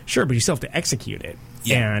 sure, but you still have to execute it.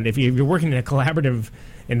 Yeah. And if you're working in a collaborative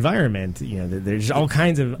environment, there's all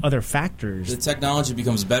kinds of other factors. The technology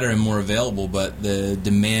becomes better and more available, but the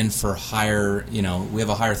demand for higher, we have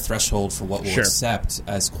a higher threshold for what we'll accept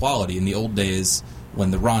as quality. In the old days, when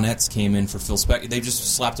the Ronettes came in for Phil Spector, they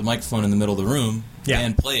just slapped a microphone in the middle of the room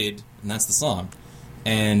and played, and that's the song.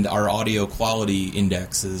 And our audio quality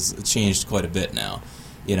index has changed quite a bit now.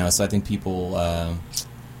 So I think people... and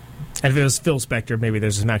if it was Phil Spector, maybe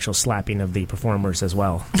there's some actual slapping of the performers as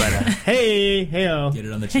well. But hey-o. Get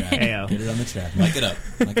it on the track. Hey-o. Get it on the track. Mic it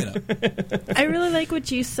up. I really like what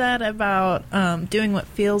you said about doing what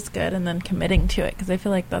feels good and then committing to it, because I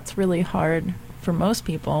feel like that's really hard for most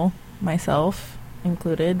people, myself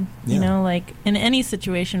included. Like in any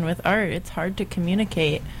situation with art, it's hard to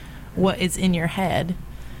communicate what is in your head,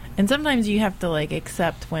 and sometimes you have to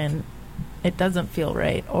accept when it doesn't feel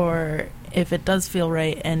right, or if it does feel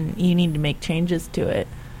right and you need to make changes to it.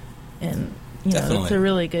 And that's a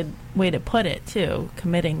really good way to put it too,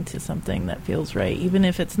 committing to something that feels right, even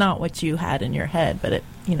if it's not what you had in your head, but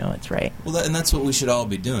it's right. Well, and that's what we should all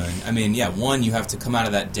be doing. I mean, one, you have to come out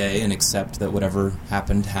of that day and accept that whatever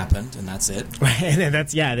happened, and that's it. Right, and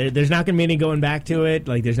that's, there's not going to be any going back to it.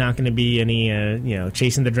 There's not going to be any,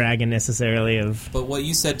 chasing the dragon necessarily. But what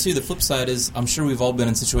you said, too, the flip side is, I'm sure we've all been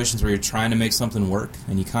in situations where you're trying to make something work,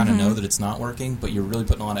 and you kind of know that it's not working, but you're really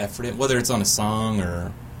putting a lot of effort in, whether it's on a song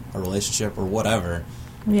or a relationship or whatever.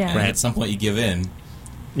 Yeah. And at some point you give in.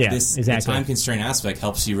 Yeah, exactly. The time constraint aspect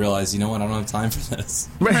helps you realize, I don't have time for this.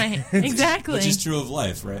 Right, exactly. Which is true of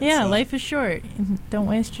life, right? Yeah, life is short. Don't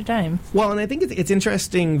waste your time. Well, and I think it's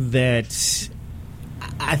interesting that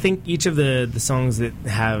I think each of the songs that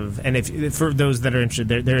have, and if for those that are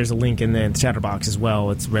interested, there is a link in the Chatterbox as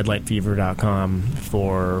well. It's redlightfever.com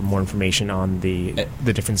for more information on the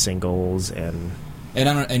different singles and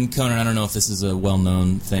Conan, I don't know if this is a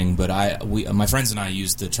well-known thing, but my friends and I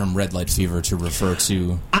used the term red light fever to refer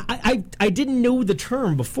to... I didn't know the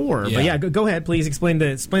term before, but go ahead, please explain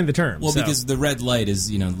the term. Well, because the red light is,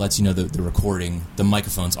 lets you know the recording, the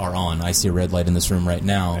microphones are on. I see a red light in this room right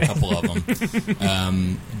now, a couple of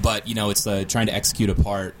them. But, it's trying to execute a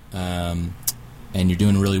part, and you're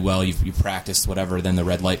doing really well, you've practiced whatever, then the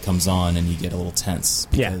red light comes on and you get a little tense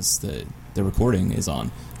because the recording is on.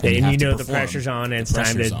 And the pressure's on, and it's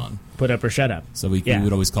time to put up or shut up. So we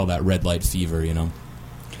would always call that red light fever,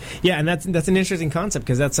 Yeah, and that's an interesting concept,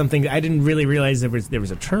 because that's something I didn't really realize there was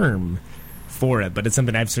a term for it, but it's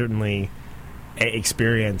something I've certainly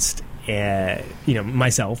experienced,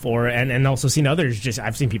 myself, and also seen others.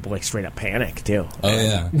 I've seen people straight up panic too. Oh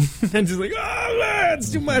yeah, and just it's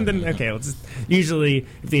too much. Then usually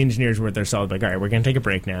if the engineers were at their solid, all right, we're going to take a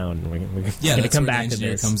break now, and we're going to come back to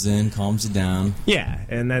this. Comes in, calms you down. Yeah,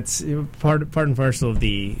 and that's part and parcel of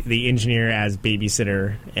the engineer as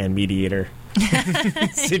babysitter and mediator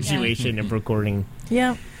situation of recording.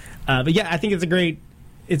 Yeah, but I think it's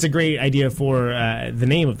a great idea for the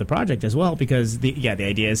name of the project as well, because the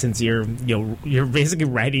idea is, since you're basically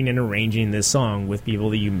writing and arranging this song with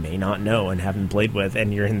people that you may not know and haven't played with,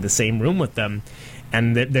 and you're in the same room with them,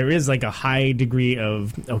 and there is a high degree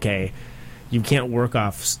of you can't work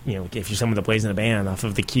off, if you're someone that plays in a band, off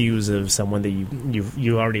of the cues of someone that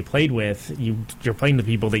you already played with. You're playing with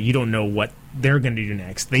people that you don't know what they're going to do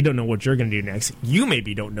next. They don't know what you're going to do next. You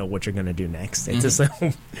maybe don't know what you're going to do next. It's just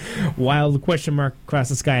a wild question mark across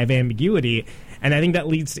the sky of ambiguity. And I think that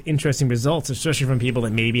leads to interesting results, especially from people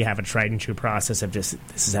that maybe have a tried and true process of just,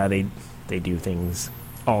 this is how they do things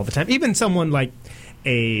all the time. Even someone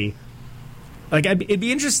it'd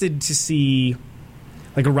be interested to see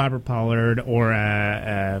a Robert Pollard or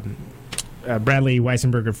Bradley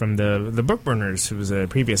Weissenberger from the Bookburners, who was a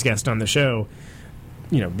previous guest on the show.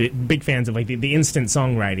 Big fans of the instant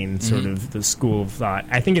songwriting sort of the school of thought.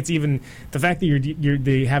 I think it's even the fact that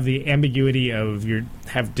they have the ambiguity of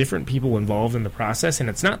have different people involved in the process, and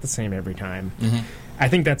it's not the same every time. I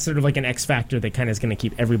think that's sort of an X factor that kind of is going to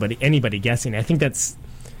keep anybody guessing. I think that's,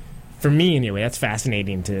 for me anyway, that's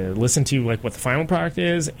fascinating to listen to, what the final product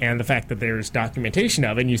is, and the fact that there's documentation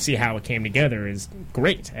of it and you see how it came together is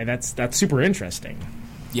great. And that's super interesting.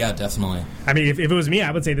 Yeah, definitely. I mean, if it was me, I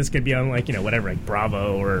would say this could be on whatever,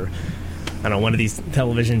 Bravo, or I don't know, one of these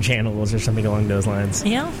television channels or something along those lines.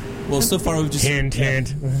 Yeah. Well, so far we've just... Hint.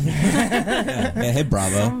 Yeah, hey,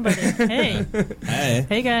 Bravo. Somebody. Hey. Hey.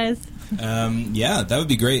 Hey, guys. Yeah, that would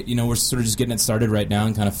be great. We're sort of just getting it started right now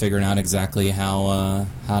and kind of figuring out exactly how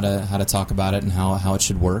to talk about it and how it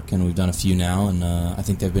should work. And we've done a few now, and I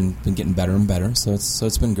think they've been getting better and better. So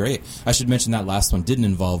it's been great. I should mention that last one didn't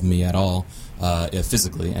involve me at all,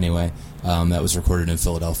 physically anyway. That was recorded in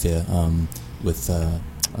Philadelphia with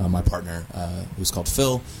my partner, who's called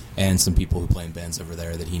Phil, and some people who play in bands over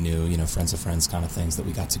there that he knew. Friends of friends kind of things that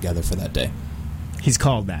we got together for that day. He's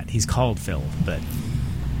called that. He's called Phil, but.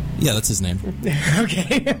 Yeah, that's his name.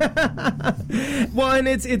 Okay. Well, and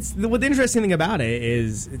it's what the interesting thing about it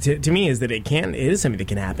is to me is that it is something that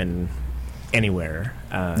can happen anywhere.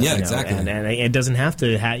 Exactly. And it doesn't have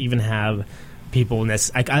to even have people.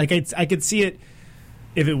 I could see it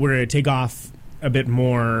if it were to take off a bit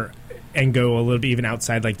more and go a little bit even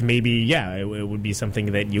outside. Like maybe, it would be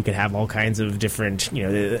something that you could have all kinds of different.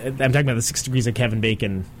 I'm talking about the 6 Degrees of Kevin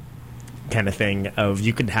Bacon kind of thing. Of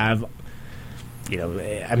you could have.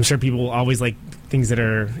 I'm sure people always like things that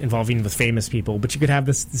are involving with famous people, but you could have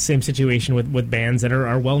the same situation with bands that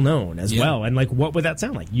are well known as well. And what would that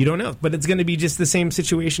sound like? You don't know, but it's going to be just the same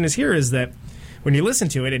situation as here. Is that when you listen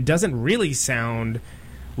to it, it doesn't really sound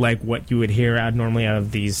like what you would hear normally out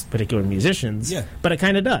of these particular musicians. Yeah. But it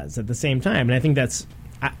kind of does at the same time, and I think that's.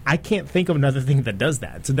 I can't think of another thing that does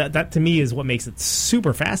that. So that to me is what makes it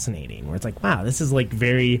super fascinating. Where it's like, wow, this is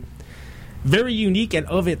very, very unique and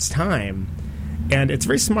of its time. And it's a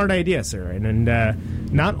very smart idea, sir. And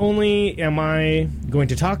not only am I going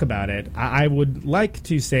to talk about it, I would like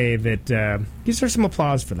to say that these are some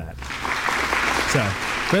applause for that. So,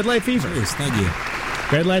 Red Light Fever. Cheers, thank you.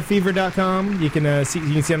 RedLightFever.com. You can see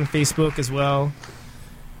on Facebook as well.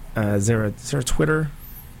 Is there a Twitter?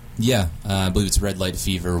 Yeah, I believe it's Red Light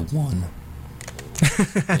Fever 1.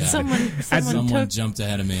 Yeah. Someone jumped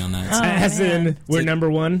ahead of me on that. As in, we're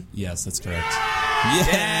number 1? Yes, that's correct.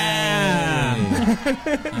 Yeah!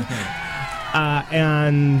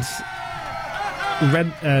 And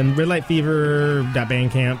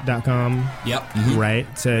redlightfever.bandcamp.com. Yep. Mm-hmm.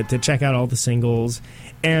 Right, to check out all the singles.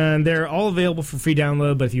 And they're all available for free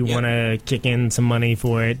download, but if you want to kick in some money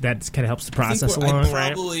for it, that kind of helps the process along,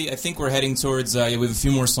 right? I think we're heading towards, we have a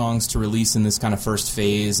few more songs to release in this kind of first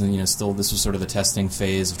phase, and, still this was sort of the testing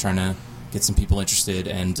phase of trying to get some people interested,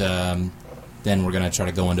 and then we're going to try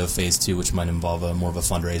to go into a phase 2, which might involve more of a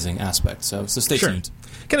fundraising aspect. So stay tuned.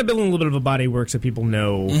 Kind of building a little bit of a body of work so people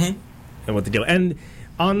know and what to do. And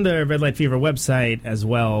on the Red Light Fever website as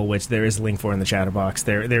well, which there is a link for in the chatterbox,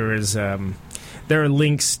 there are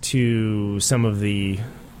links to some of the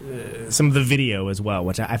video as well,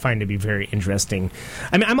 which I find to be very interesting.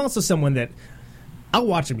 I mean, I'm also someone that I'll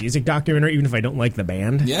watch a music documentary even if I don't like the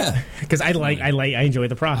band. Yeah, because I enjoy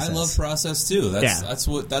the process. I love process too. That's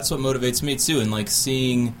what motivates me too. And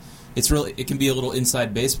seeing, it can be a little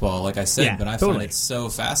inside baseball, like I said, but I find it so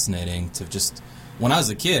fascinating to just. When I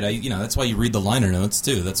was a kid, that's why you read the liner notes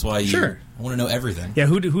too. That's why I want to know everything. Yeah,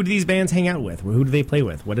 who do these bands hang out with? Who do they play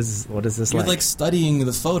with? What is this You're like? Studying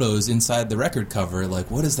the photos inside the record cover.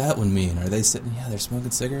 What does that one mean? Are they sitting? Yeah, they're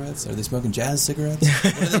smoking cigarettes. Are they smoking jazz cigarettes?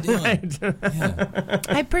 What are they doing? Right. Yeah.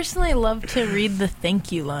 I personally love to read the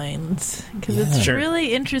thank you lines because it's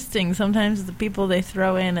really interesting. Sometimes the people they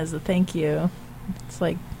throw in as a thank you, it's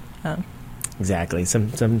like. Exactly.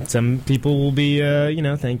 Some people will be,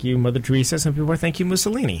 thank you, Mother Teresa. Some people are, thank you,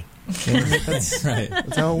 Mussolini. That's right.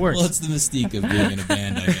 That's how it works. Well, it's the mystique of being in a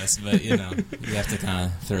band, I guess. But, you have to kind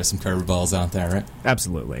of throw some curveballs out there, right?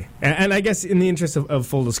 Absolutely. And I guess in the interest of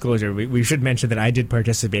full disclosure, we should mention that I did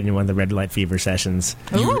participate in one of the Red Light Fever sessions.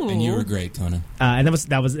 And you were great, Conan. And it was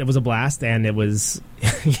a blast, and it was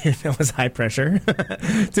it was high pressure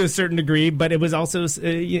to a certain degree, but it was also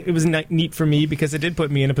it was neat for me because it did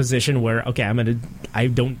put me in a position where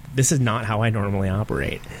this is not how I normally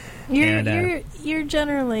operate. You're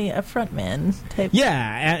generally a frontman type.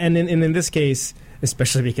 Yeah, and in this case,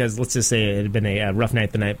 especially because let's just say it had been a rough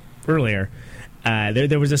night the night earlier,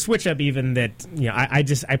 there was a switch up even that I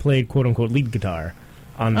played quote unquote lead guitar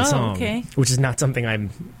on the song, which is not something I'm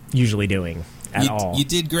usually doing at all. You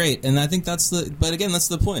did great, and I think that's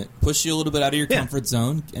the point. Push you a little bit out of your comfort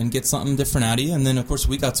zone and get something different out of you. And then, of course,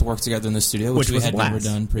 we got to work together in the studio, which we had never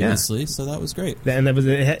done previously, so that was great. And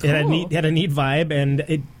it had a neat vibe, and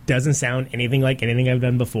it doesn't sound anything like anything I've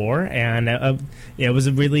done before. And it was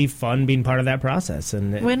really fun being part of that process.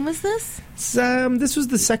 And when was this? This was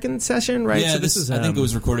the second session, right? Yeah, so I think it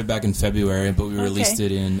was recorded back in February, but we released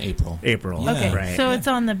it in April. Yeah, okay, right. So it's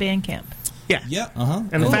on the Bandcamp. Yeah. Yeah.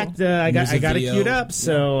 And in fact, I got it queued up.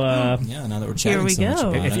 So yeah. Now that we're chatting, Here we so much go.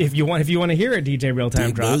 about if you want to hear a DJ Real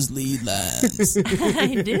Time drop, those lead lines.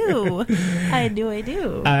 I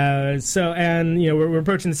do. So, and we're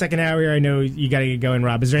approaching the second hour here. I know you got to get going,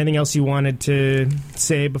 Rob. Is there anything else you wanted to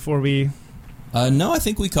say before we? No, I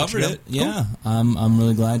think we covered it. Cool. Yeah, I'm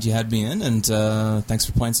really glad you had me in, and thanks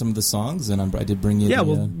for playing some of the songs. And I did bring you. Yeah,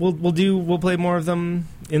 we'll play more of them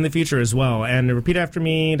in the future as well. And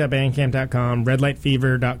repeatafterme.bandcamp.com,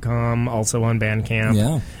 redlightfever.com, also on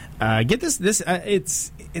Bandcamp. Yeah. Get this.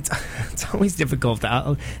 It's always difficult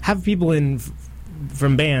to have people in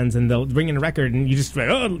from bands, and they'll bring in a record, and you just like,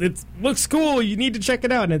 oh, it looks cool, you need to check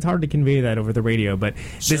it out, and it's hard to convey that over the radio. But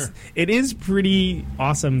it is pretty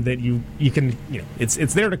awesome that you can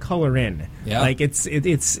it's there to color in. Yeah. Like it's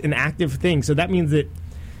an active thing, so that means that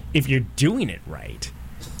if you're doing it right,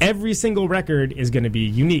 every single record is going to be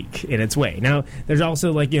unique in its way. Now, there's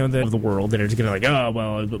also the world that are just going to oh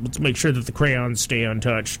well, let's make sure that the crayons stay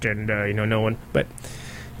untouched, and no one. But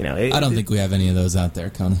I don't think we have any of those out there,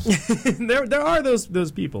 Conan. there are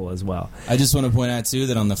those people as well. I just want to point out too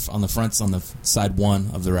that on the fronts, on the side one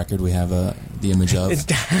of the record, we have the image of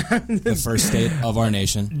the first state of our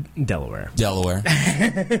nation, Delaware.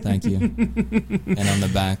 Thank you. And on the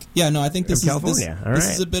back, I think this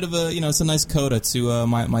is a bit of a it's a nice coda to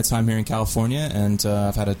my time here in California, and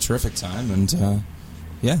I've had a terrific time, and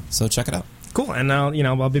so check it out. Cool, and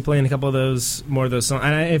I'll be playing a couple of those songs,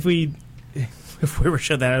 and if we were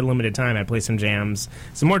showed that at a limited time, I'd play some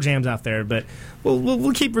more jams out there. But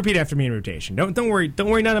we'll keep Repeat After Me in rotation. Don't worry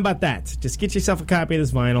none about that. Just get yourself a copy of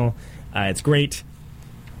this vinyl. It's great.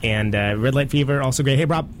 And Red Light Fever, also great. Hey,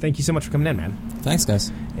 Rob, thank you so much for coming in, man. Thanks,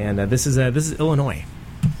 guys. And this is Illinois.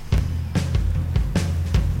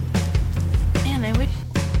 Man, I wish.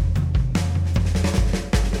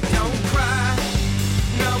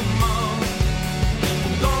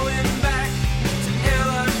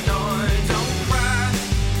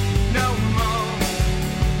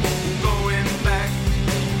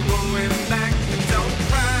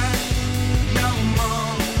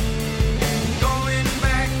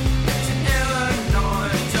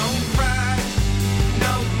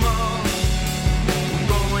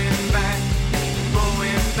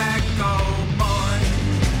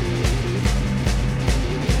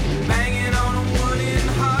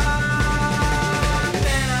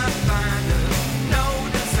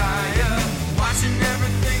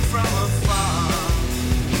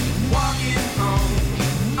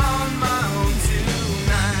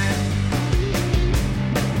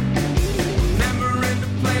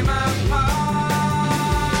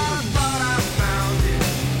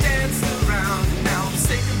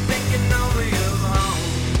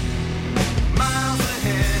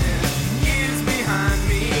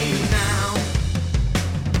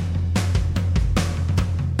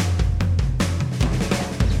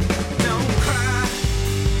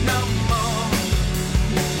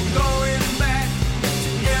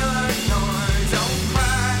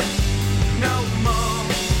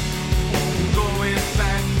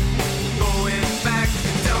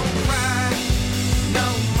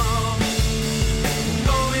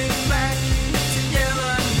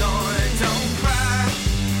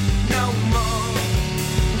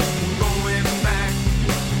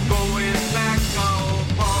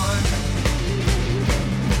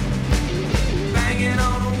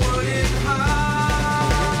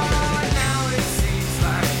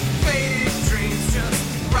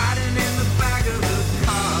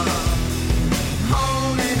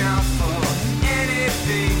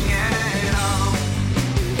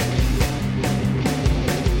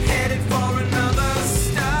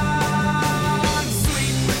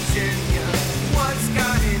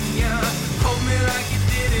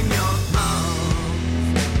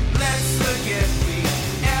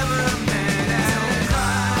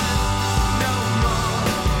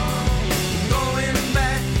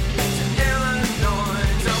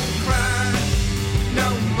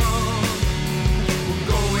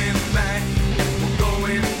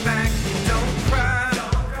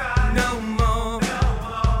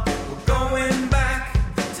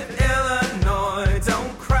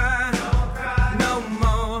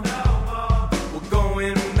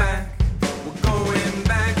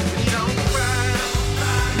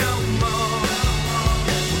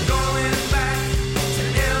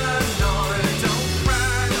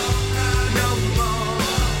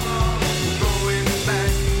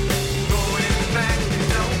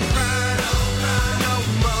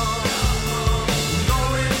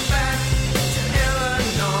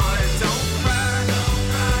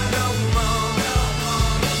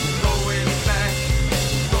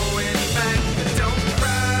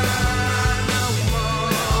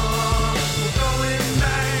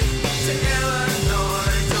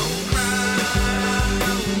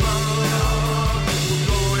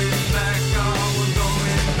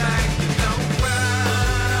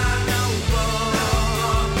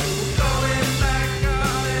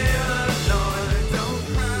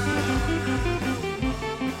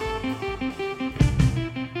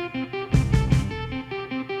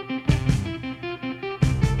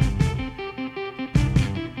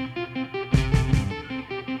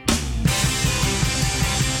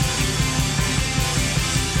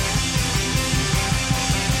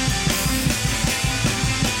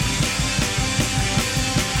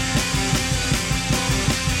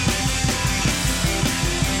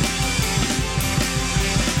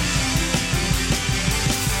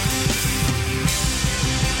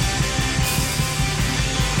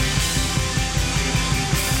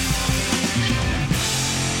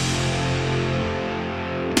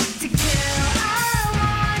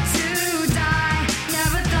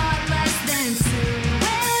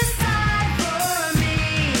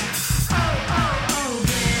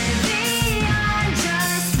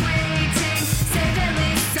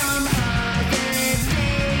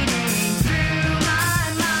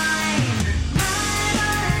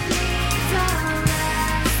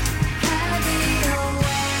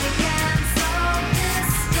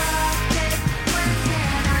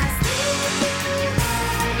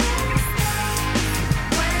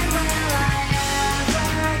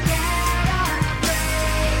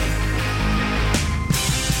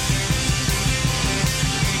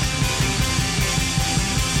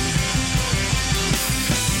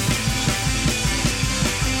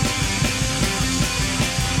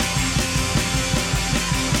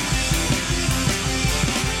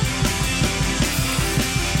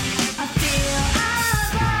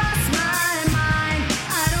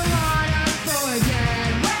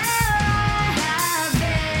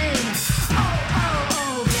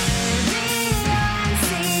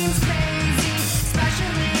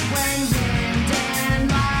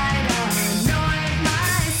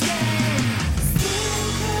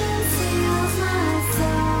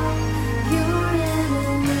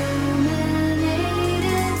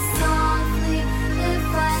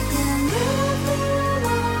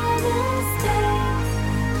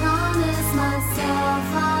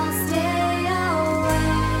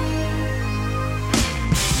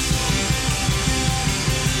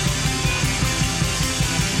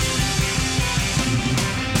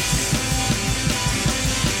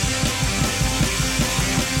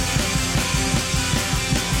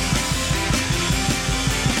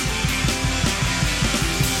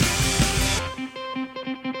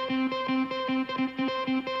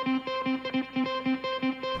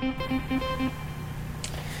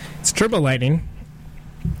 Turbo Lightning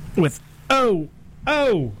with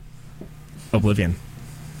Oblivion.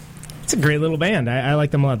 It's a great little band. I like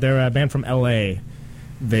them a lot. They're a band from LA.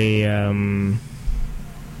 They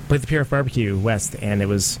played the PRF Barbecue West, and it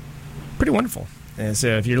was pretty wonderful. And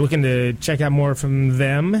so if you're looking to check out more from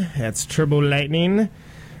them, that's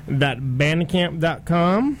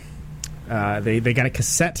turbolightning.bandcamp.com. They got a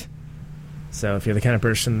cassette. So if you're the kind of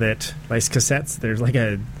person that likes cassettes, there's like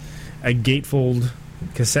a gatefold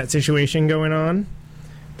cassette situation going on.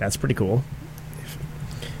 That's pretty cool.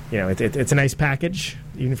 It's a nice package,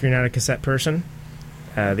 even if you're not a cassette person.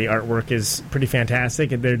 The artwork is pretty fantastic.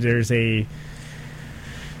 There's the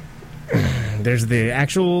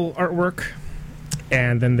actual artwork,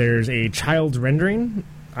 and then there's a child's rendering.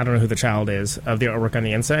 I don't know who the child is of the artwork on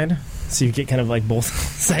the inside, so you get kind of like both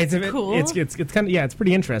sides of it. Cool. It's kind of it's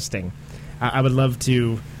pretty interesting. I would love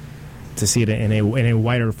to see it in a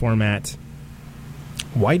wider format.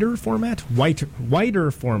 Wider format?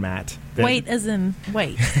 Wider format. White as in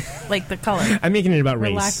white, like the color. I'm making it about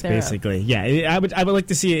race, basically. Yeah, I would like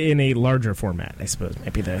to see it in a larger format, I suppose.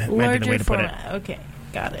 Might be the way to put it. Okay,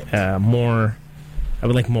 got it. More. I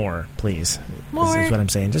would like more, please. More. Is what I'm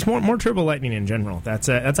saying. Just more Turbo Lightning in general. That's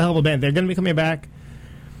a hell of a band. They're going to be coming back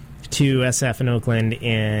to SF in Oakland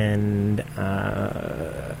in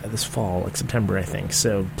this fall, like September, I think.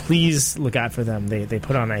 So please look out for them. They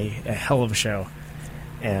put on a hell of a show.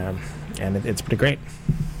 And it's pretty great.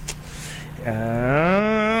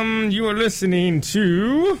 You are listening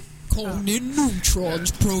to Conan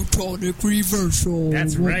Neutron's Protonic Reversal.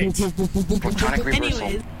 That's right. Protonic reversal.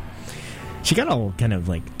 Anyways. She got all kind of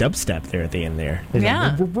like dubstep there at the end there.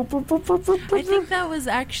 Yeah. I think that was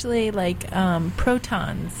actually like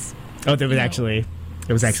protons. Oh, there was actually...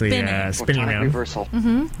 It was actually spinning around. Reversal.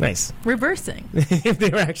 Mm-hmm. Nice. Reversing. They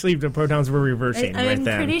were actually, the protons were reversing I'm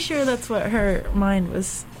pretty sure that's what her mind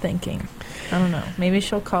was thinking. I don't know. Maybe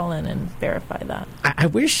she'll call in and verify that. I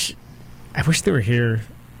wish they were here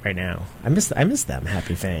right now. I miss them.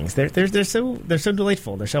 Happy Fangs. They're so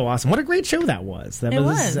delightful. They're so awesome. What a great show that was. It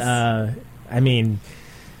was. I mean,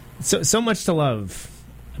 so much to love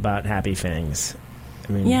about Happy Fangs.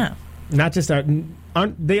 I mean, yeah. Not just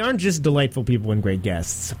they aren't just delightful people and great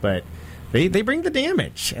guests, but they bring the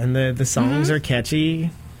damage, and the songs are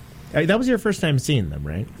catchy. That was your first time seeing them,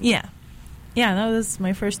 right? Yeah, that was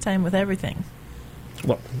my first time with everything.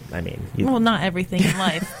 Well, I mean, not everything in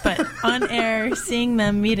life, but on air, seeing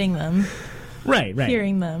them, meeting them, right,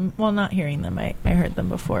 hearing them. Well, not hearing them. I heard them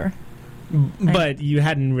before, but you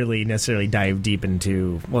hadn't really necessarily dived deep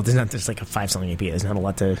into. Well, there's like a 5-song EP. There's not a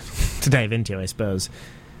lot to dive into, I suppose.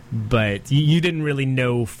 But you didn't really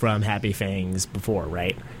know from Happy Fangs before,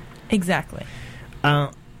 right? Exactly.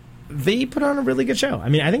 They put on a really good show. I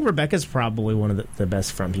mean, I think Rebecca's probably one of the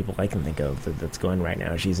best front people I can think of that's going right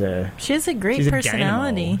now. She has a great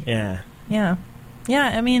personality. Yeah.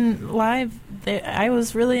 I mean, live, I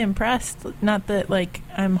was really impressed. Not that, like,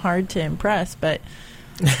 I'm hard to impress, but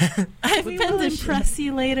I've been to impress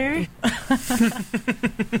you later.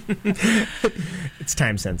 It's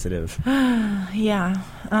time sensitive. Yeah.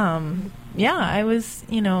 I was,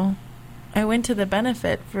 I went to the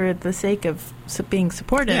benefit for the sake of being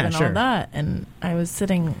supportive and all that, and I was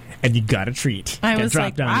sitting... And you got a treat. I was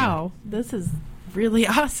like, wow, this is really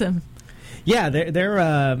awesome. Yeah, they're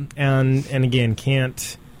and again,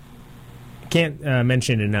 can't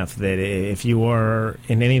mention enough that if you are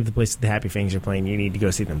in any of the places the Happy Fangs are playing, you need to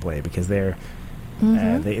go see them play, because they are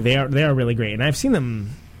really great. And I've seen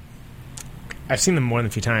them more than a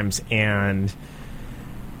few times, and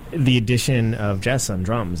the addition of Jess on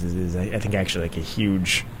drums is I think actually like a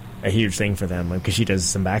huge thing for them, because she does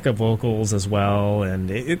some backup vocals as well,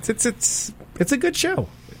 and it's a good show.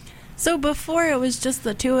 So before it was just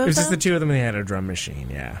the two of them? It was just the two of them, and they had a drum machine,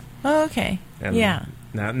 yeah. Oh, okay. And yeah.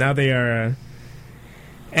 Now they are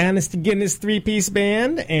Honest to Goodness 3-piece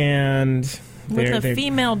band, and with a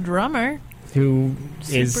female drummer who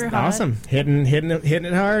is super hot. Awesome, hitting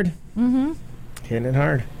it hard. Mm-hmm. Hitting it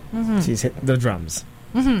hard. Mm-hmm. She's hitting the drums.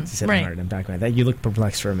 Mm-hmm. She's hitting hard. I'm talking about that. You look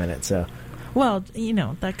perplexed for a minute, so. Well,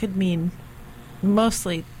 that could mean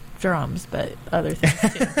mostly drums, but other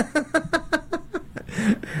things too.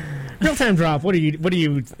 Real time drop. What are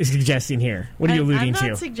you suggesting here? What are you alluding to? I'm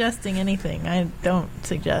not suggesting anything. I don't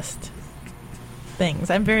suggest things.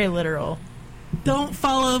 I'm very literal. Don't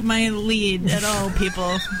follow my lead at all,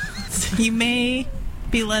 people. You may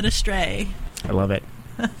be led astray. I love it.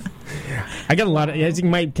 I got a lot of, as you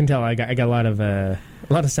can tell, I got a lot of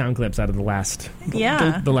sound clips out of the last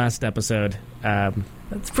the last episode.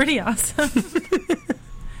 That's pretty awesome.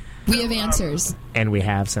 We have answers, and we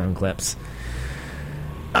have sound clips.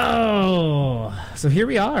 Oh, so here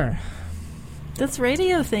we are. This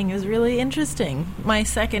radio thing is really interesting. My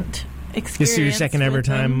second experience. This is your second ever with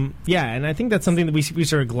time. them. Yeah, and I think that's something that we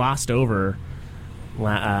sort of glossed over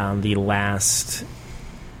the last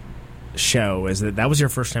show, is that was your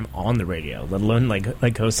first time on the radio, let alone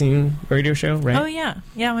like hosting a radio show, right? Oh, yeah.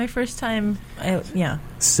 Yeah, my first time. Yeah.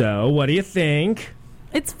 So, what do you think?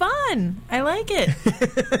 It's fun. I like it.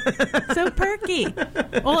 So perky.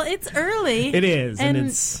 Well, it's early. It is, and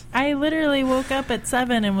it's... I literally woke up at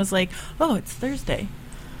 7 and was like, "Oh, it's Thursday.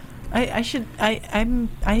 I should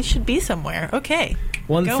be somewhere." Okay.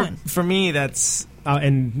 Well, going. For me, that's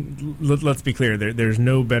and let's be clear. There's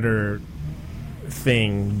no better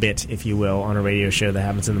bit, if you will, on a radio show that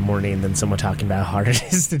happens in the morning than someone talking about how hard it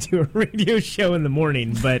is to do a radio show in the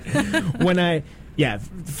morning. But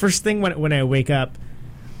first thing when I wake up,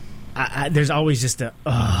 there's always just a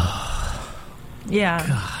yeah,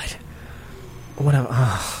 God, what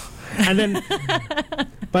and then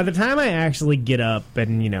by the time I actually get up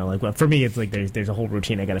and for me it's like there's a whole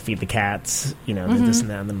routine. I got to feed the cats, this and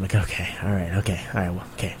that, and then I'm like, okay, all right,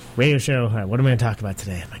 radio show. All right, what am I going to talk about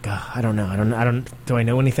today? I'm like, I don't know. Do I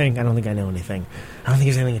know anything? I don't think I know anything. I don't think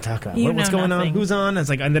there's anything to talk about. What's going on? Who's on? It's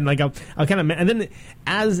like, and then I'll kind of, and then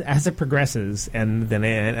as it progresses, and then I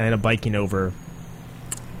end up biking over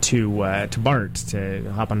to Bart, to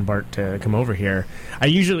hop on Bart to come over here. I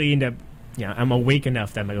usually end up, I'm awake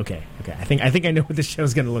enough that I'm like, okay, I think I know what the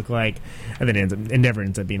show's going to look like, and then it never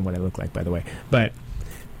ends up being what I look like, by the way. But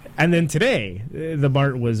and then today, the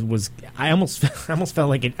Bart was I almost felt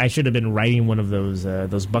like I should have been riding one of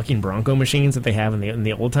those bucking bronco machines that they have in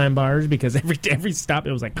the old time bars, because every stop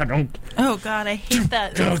it was like, ka-dunk. Oh God, I hate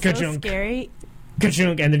that. It's so scary.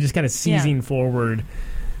 Ka-chunk, and they're just kind of seizing forward.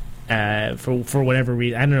 For whatever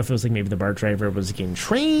reason, I don't know if it was like maybe the BART driver was getting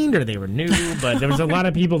trained or they were new, but there was a lot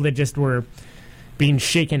of people that just were being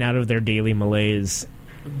shaken out of their daily malaise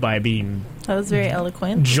by being... That was very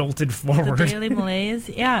eloquent. Jolted forward. The daily malaise.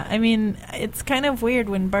 Yeah, I mean, it's kind of weird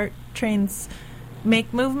when BART trains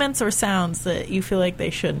make movements or sounds that you feel like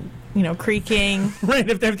they shouldn't. Creaking. Right,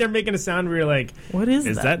 if they're making a sound where you're like, what is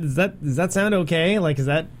that? Does that sound okay? Like, is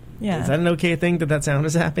that an okay thing that sound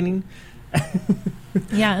is happening?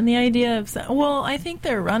 Yeah, and the idea of... Well, I think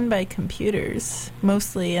they're run by computers,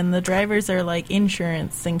 mostly, and the drivers are like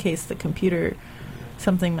insurance in case the computer...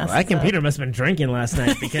 something messes up. That computer must have been drinking last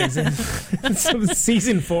night, because it's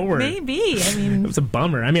season forward. Maybe. I mean... It was a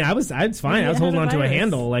bummer. I mean, I was fine. I was holding on to a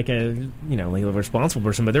handle like a responsible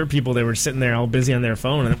person, but there were people that were sitting there all busy on their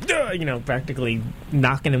phone and, practically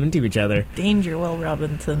knocking them into each other. Danger, Will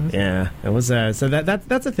Robinson. Yeah, it was, so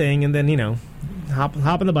that's a thing, and then, hop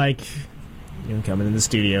on the bike, coming in the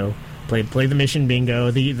studio, play the mission bingo.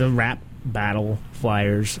 The rap battle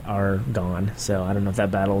flyers are gone, so I don't know if that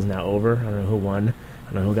battle is now over. I don't know who won.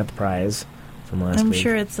 I don't know who got the prize from last week. I'm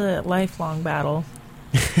sure it's a lifelong battle.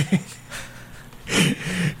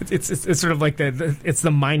 It's sort of like it's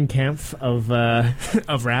the Mein Kampf of rap.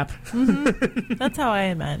 Mm-hmm. That's how I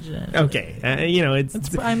imagine it. Okay,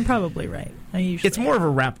 I'm probably right. It's more of a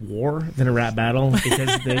rap war than a rap battle,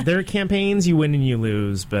 because their campaigns you win and you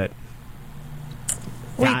lose, but.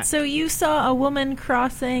 Wait, so you saw a woman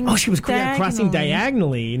crossing? Oh, she was crossing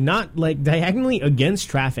diagonally, not like diagonally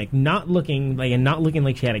against traffic, not looking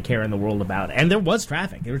like she had a care in the world about it. And there was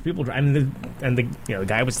traffic. There was people driving, and the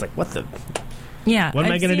guy was like, "What the? Yeah, what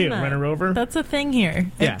am I going to do? Run her over?" That's a thing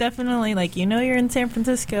here. Yeah. It definitely, you're in San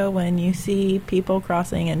Francisco when you see people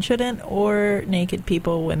crossing and shouldn't, or naked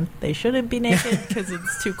people when they shouldn't be naked because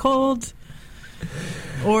it's too cold,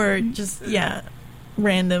 or just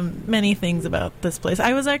random many things about this place.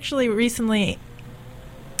 I was actually recently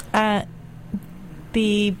at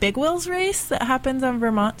the Big Wheels race that happens on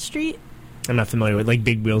Vermont Street. I'm not familiar with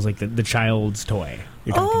Big Wheels, like the child's toy.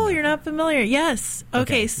 You're not familiar? Yes.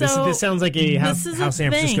 Okay, so this sounds like how San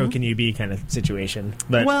Francisco can you be kind of situation.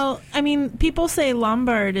 But well, I mean, people say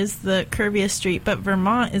Lombard is the curviest street, but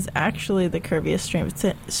Vermont is actually the curviest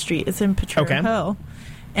street. It's in Potrero Hill.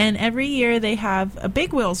 And every year they have a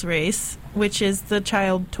Big Wheels race, which is the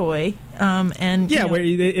child toy. Where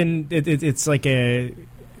it's like a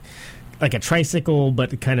tricycle,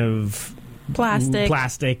 but kind of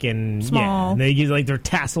plastic and small. And they use their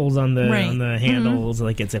tassels on the handles,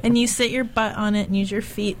 mm-hmm. And you sit your butt on it and use your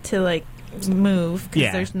feet to move,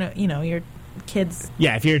 because there's no your kids.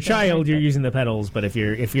 Yeah, if you're a child, you're using the pedals, but if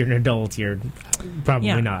you're an adult, you're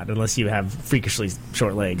probably not, unless you have freakishly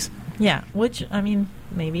short legs. Yeah, which, I mean,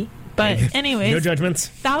 maybe. But anyways, no judgments.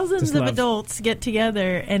 Thousands of adults get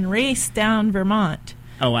together and race down Vermont.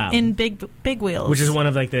 Oh, wow. In big wheels. Which is one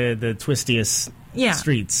of the twistiest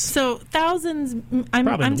streets. So thousands,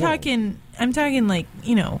 I'm talking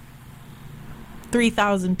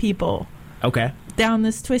 3,000 people Okay. Down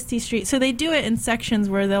this twisty street. So they do it in sections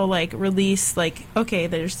where they'll like release like, okay,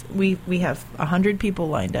 we have 100 people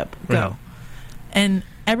lined up. Go. And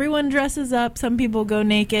everyone dresses up. Some people go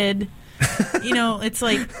naked. It's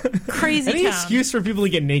like crazy. Any town. excuse for people to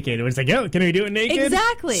get naked. It's like, oh, can we do it naked?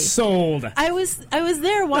 Exactly. Sold. I was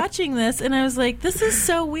there watching this, and I was like, this is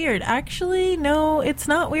so weird. Actually, no, it's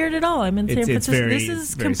not weird at all. I'm in San Francisco. This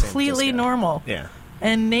is completely normal. Yeah.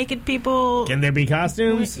 And naked people. Can there be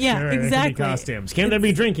costumes? Yeah, sure, exactly. There can be costumes. Can there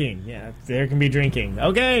be drinking? Yeah, there can be drinking.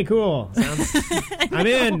 Okay, cool. I'm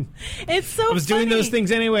in. It's so funny. I was doing those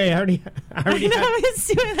things anyway. I was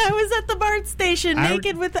at the BART station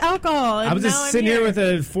naked with alcohol. And I was just sitting here with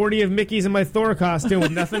a 40 of Mickeys in my Thor costume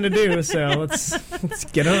with nothing to do. So let's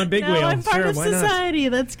get on a big wheel. I'm part of why not? society.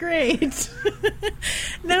 That's great.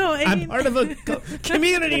 No, I'm part of a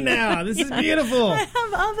community now. This is beautiful. I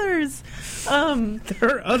have others.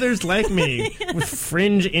 There are others like me with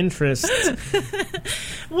fringe interests.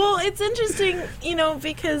 Well, it's interesting,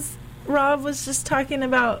 because Rob was just talking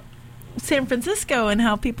about San Francisco and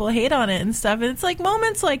how people hate on it and stuff. And it's like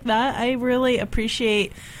moments like that I really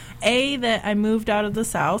appreciate. That I moved out of the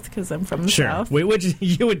South because I'm from the South. Which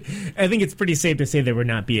I think it's pretty safe to say there would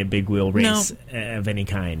not be a big wheel race of any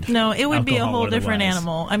kind. No, it would be a whole different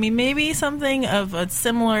animal. I mean, maybe something of a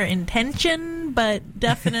similar intention, but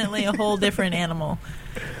definitely a whole different animal.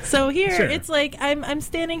 So here, it's like I'm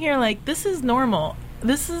standing here like, this is normal.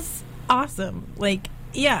 This is awesome. Like,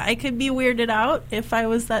 yeah, I could be weirded out if I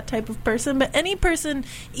was that type of person, but any person,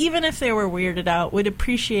 even if they were weirded out, would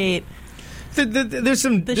appreciate there's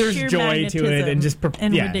joy to it and just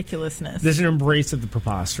ridiculousness. There's an embrace of the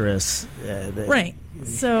preposterous, right?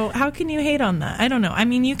 So how can you hate on that? I don't know. I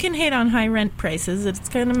mean, you can hate on high rent prices. It's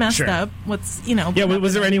kind of messed up. What's Yeah.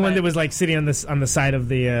 Was there anyone that was like sitting on the side of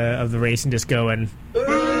the race and just going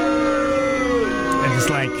and just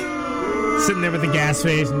like sitting there with a gas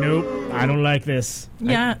face? Nope. I don't like this.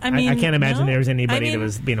 Yeah, I can't imagine there was anybody that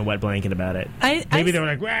was being a wet blanket about it. Maybe they were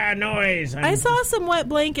like, noise. I saw some wet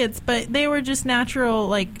blankets, but they were just natural,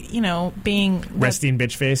 like, being... Resting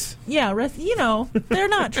bitch face? Yeah, they're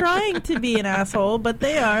not trying to be an asshole, but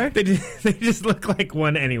they are. They just look like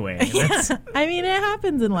one anyway. Yeah, I mean, it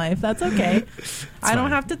happens in life. That's okay. I don't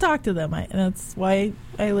have to talk to them. That's why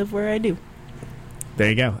I live where I do. There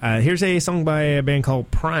you go. Here's a song by a band called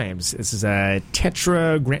Primes. This is a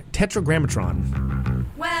Tetragrammatron.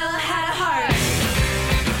 Well, I had a heart,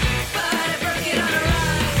 but I broke it on a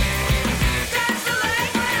run. That's the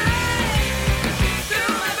light when I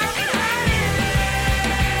threw my broken heart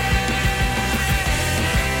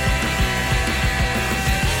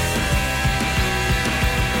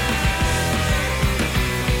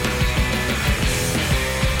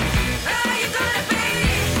Are you gonna be?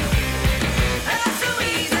 That's so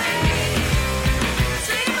easy.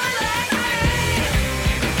 Sleep my life away.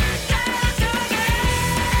 Let's go again.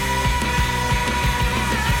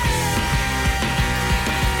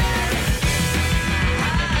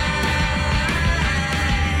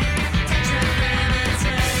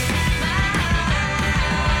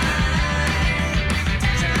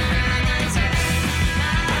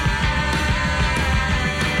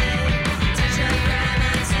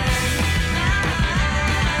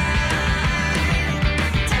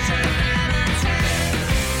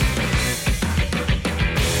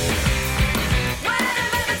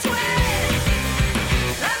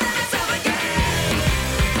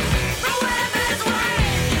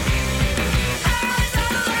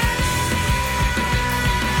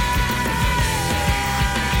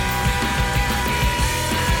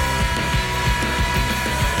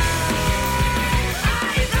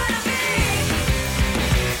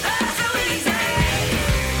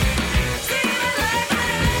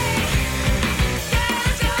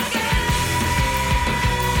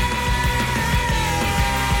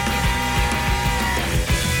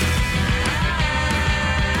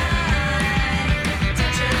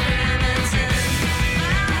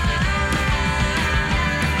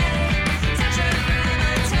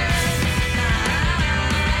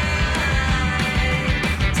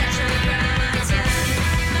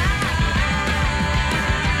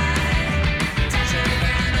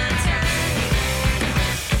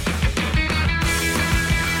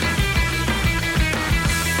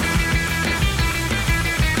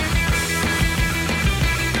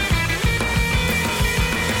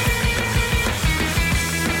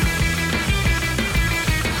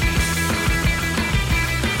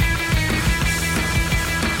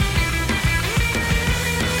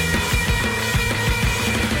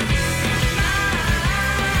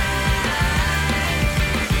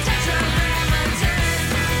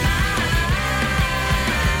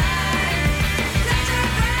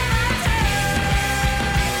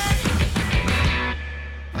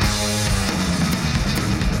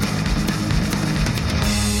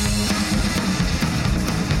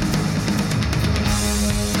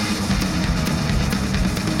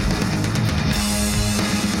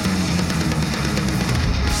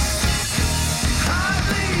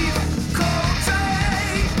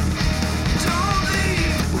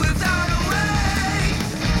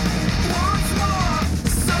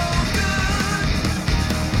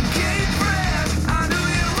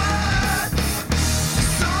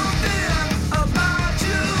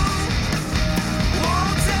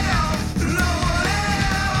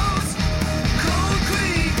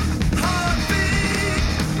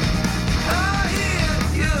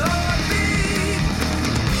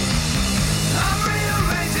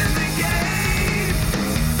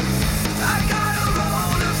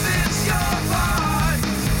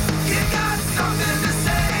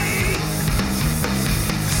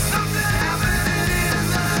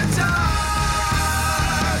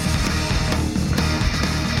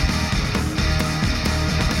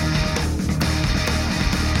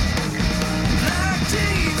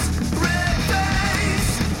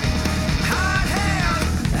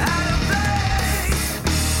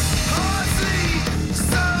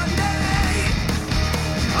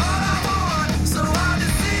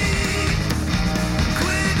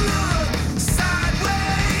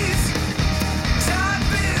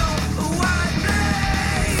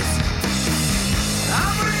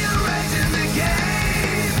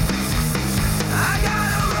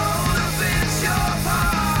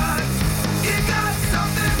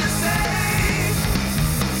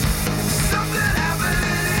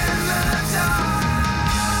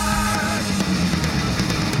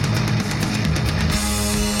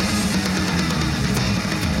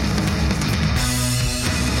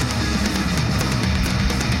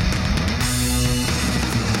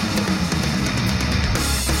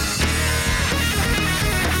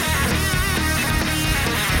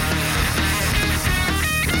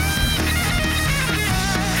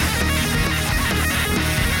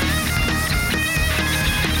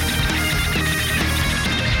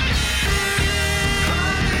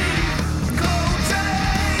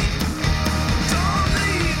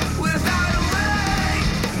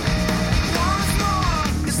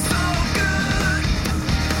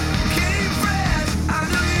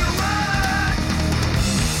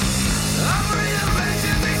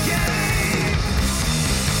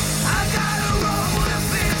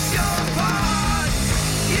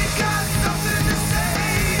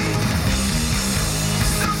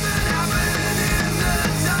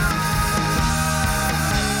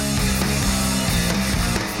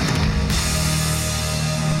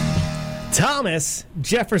 Thomas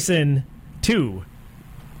Jefferson II,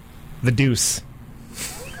 the Deuce.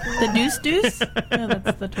 The Deuce? No,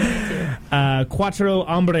 that's the 22. Cuatro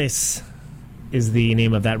Hombres is the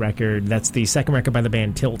name of that record. That's the second record by the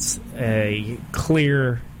band Tilts. A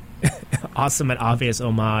clear, awesome, and obvious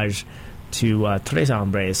homage to Tres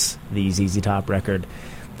Hombres, the ZZ Top record.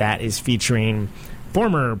 That is featuring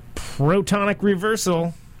former Protonic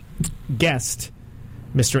Reversal guest,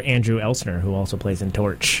 Mr. Andrew Elsner, who also plays in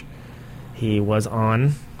Torch. He was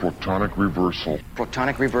on Protonic Reversal.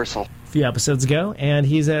 Protonic Reversal. a few episodes ago, and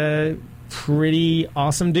he's a pretty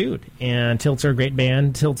awesome dude. And Tilts are a great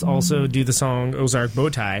band. Tilts also do the song Ozark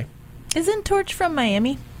Bowtie. Isn't Torch from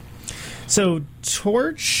Miami? So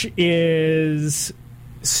Torch is...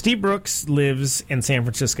 Steve Brooks lives in San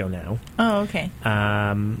Francisco now. Oh, okay.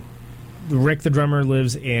 Rick, the drummer,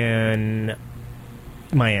 lives in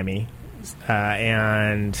Miami.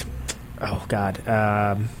 And... Oh,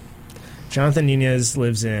 God. Jonathan Nunez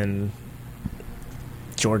lives in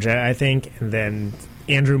Georgia, I think. And then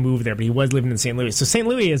Andrew moved there, but he was living in St. Louis. So St.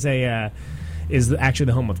 Louis is actually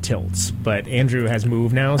the home of Tilts. But Andrew has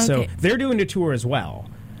moved now. Okay. So they're doing a tour as well.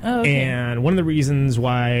 Oh, okay. And one of the reasons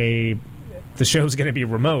why the show's going to be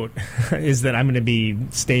remote is that I'm going to be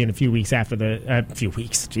staying a few days after the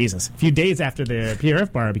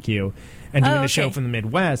PRF barbecue and doing a show from the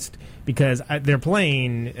Midwest, because they're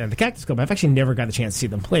playing the Cactus Club. I've actually never got the chance to see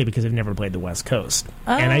them play because they've never played the West Coast.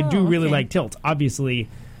 And I do really like Tilt. Obviously,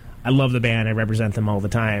 I love the band. I represent them all the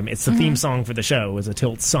time. It's the theme song for the show is a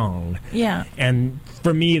Tilt song. Yeah. And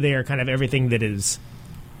for me, they are kind of everything that is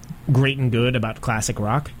great and good about classic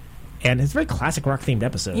rock. And it's a very classic rock themed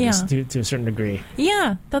episode to a certain degree.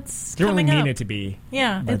 Yeah, that's you don't really coming mean up. it to be.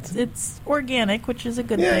 Yeah, it's organic, which is a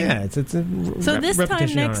good thing. Yeah, it's a so this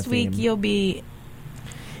time next week you'll be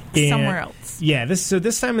somewhere else. Yeah,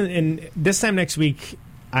 this time next week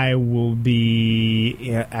I will be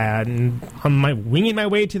winging my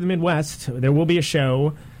way to the Midwest. There will be a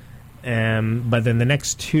show, but then the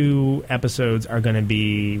next 2 episodes are going to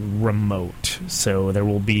be remote. So there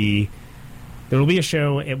will be a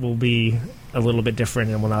show. It will be a little bit different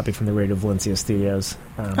and will not be from the Radio Valencia studios.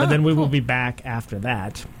 But then we will be back after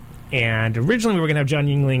that. And originally we were going to have John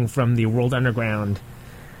Yingling from the World Underground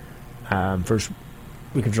first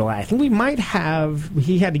week of July. I think we might have...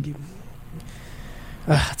 He had to...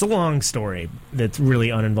 it's a long story that's really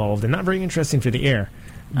uninvolved and not very interesting for the air.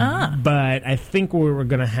 But I think we were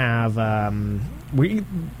going to have...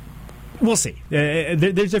 We'll see.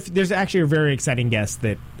 There's actually a very exciting guest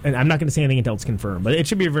that, and I'm not going to say anything until it's confirmed, but it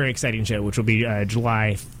should be a very exciting show, which will be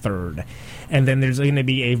July 3rd. And then there's going to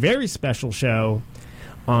be a very special show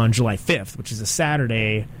on July 5th, which is a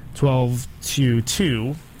Saturday, 12 to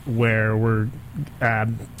 2, where we're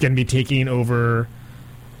going to be taking over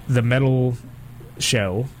the metal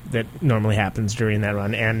show that normally happens during that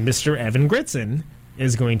run. And Mr. Evan Gritson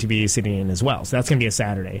is going to be sitting in as well. So that's going to be a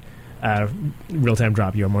Saturday. Real-time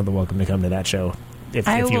drop. You're more than welcome to come to that show if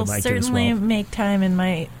I you'd will like to as certainly well. make time in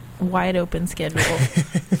my wide-open schedule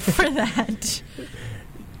for that.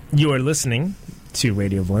 You are listening to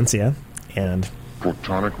Radio Valencia and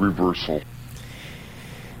Protonic Reversal.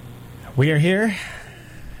 We are here,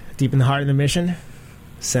 deep in the heart of the mission,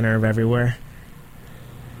 center of everywhere,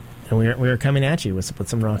 and we are coming at you with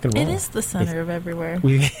some rock and roll. It is the center of everywhere.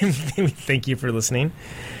 We thank you for listening.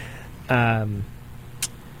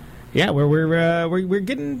 Yeah, we're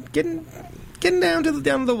getting down to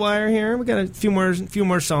the wire here. We got a few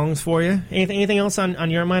more songs for you. Anything else on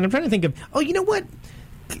your mind? I'm trying to think of. Oh, you know what?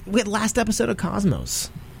 We had last episode of Cosmos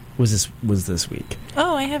was this week.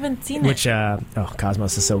 Oh, I haven't seen it.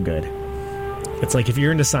 Cosmos is so good. It's like if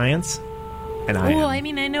you're into science, and I am. I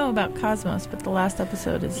mean, I know about Cosmos, but the last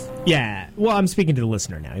episode is. Yeah. Well, I'm speaking to the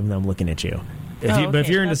listener now, even though I'm looking at you. But if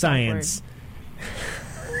you're into science.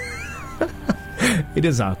 It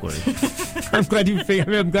is awkward. I'm glad you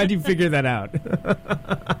figured that out.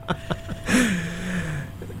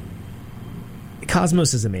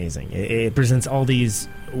 Cosmos is amazing. It presents all these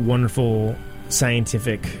wonderful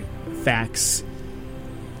scientific facts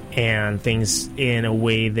and things in a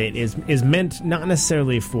way that is meant not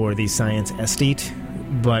necessarily for the science aesthete,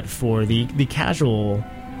 but for the casual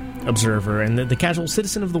observer and the casual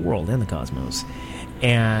citizen of the world and the cosmos.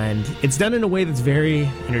 And it's done in a way that's very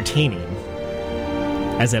entertaining,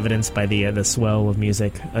 as evidenced by the swell of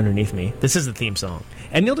music underneath me. This is the theme song.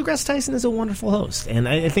 And Neil deGrasse Tyson is a wonderful host. And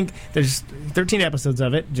I think there's 13 episodes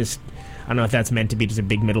of it. I don't know if that's meant to be just a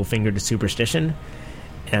big middle finger to superstition.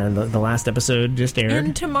 And the last episode just aired.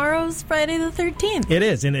 And tomorrow's Friday the 13th. It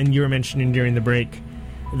is. And you were mentioning during the break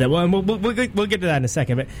that well, we'll get to that in a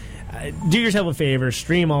second, but do yourself a favor,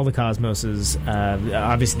 stream all the Cosmoses.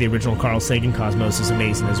 Obviously, the original Carl Sagan Cosmos is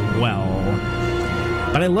amazing as well.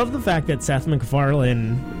 But I love the fact that Seth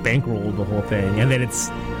MacFarlane bankrolled the whole thing, and that it's,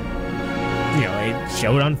 it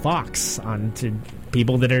showed on Fox to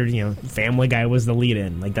people that are, Family Guy was the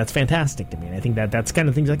lead-in. Like, that's fantastic to me. And I think that's kind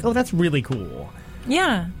of things like, oh, that's really cool.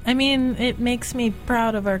 Yeah, I mean, it makes me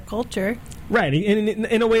proud of our culture. Right,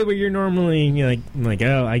 in a way where you're normally like,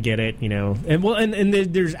 oh, I get it,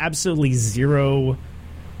 and there's absolutely zero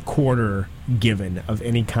quarter given of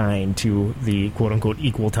any kind to the quote unquote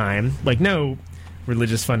equal time. Like, no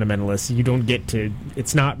religious fundamentalists, you don't get to.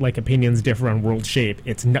 It's not like opinions differ on world shape.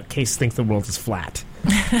 It's nutcase thinks the world is flat,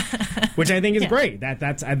 which I think is great.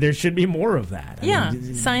 That's there should be more of that. I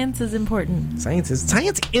mean, science is important. Science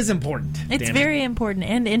is important. It's very important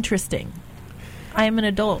and interesting. I am an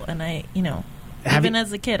adult, and even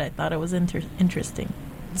as a kid, I thought it was interesting.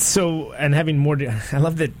 So, and having more, I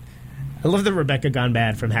love that Rebecca Gone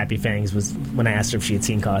Bad from Happy Fangs was when I asked her if she had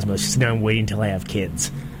seen Cosmos. She said, "No, I'm waiting until I have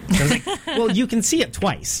kids." I was like, well, you can see it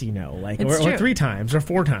twice, or 3 times or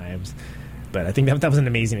 4 times. But I think that was an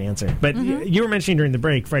amazing answer. But you were mentioning during the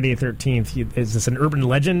break, Friday the 13th, is this an urban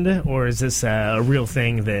legend or is this a real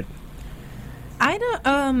thing that... I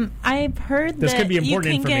don't. I've heard this that could be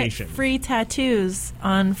important you can information. Get free tattoos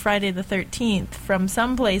on Friday the 13th from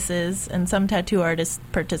some places, and some tattoo artists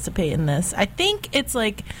participate in this. I think it's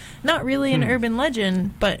not really an urban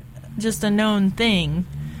legend, but just a known thing.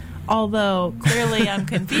 Although clearly I'm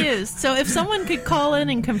confused. So if someone could call in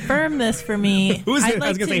and confirm this for me, I'd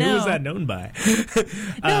like to know. Who is that known by?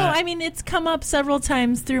 No, I mean it's come up several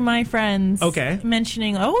times through my friends. Okay.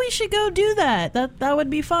 Mentioning, oh, we should go do that. That would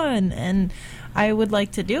be fun, and I would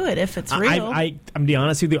like to do it if it's real. I'm to be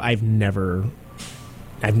honest with you, I've never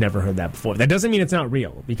heard that before. That doesn't mean it's not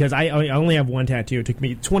real, because I only have one tattoo. It took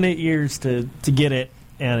me 28 years to get it,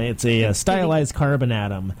 and it's a stylized carbon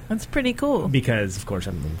atom. That's pretty cool. Because, of course,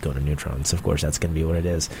 I'm going to Neutron, so of course that's going to be what it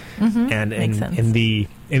is. Mm-hmm. And in the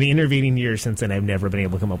intervening years since then, I've never been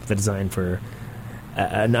able to come up with a design for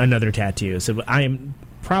another tattoo. So I am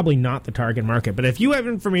probably not the target market. But if you have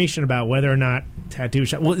information about whether or not tattoo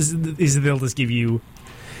shop, well, they'll just give you.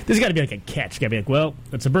 There's got to be like a catch. Got to be like, well,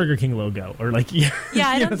 it's a Burger King logo, or like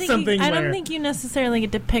I don't think you necessarily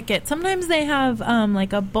get to pick it. Sometimes they have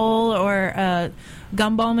like a bowl or a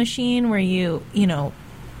gumball machine where you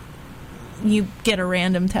get a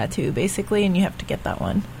random tattoo basically, and you have to get that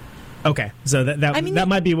one. Okay, so that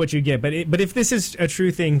might be what you get. But if this is a true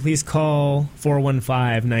thing, please call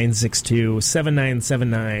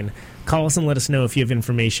 415-962-7979. Call us and let us know if you have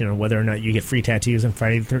information on whether or not you get free tattoos on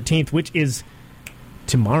Friday the 13th, which is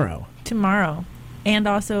tomorrow. And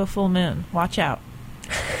also a full moon. Watch out.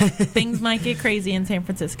 Things might get crazy in San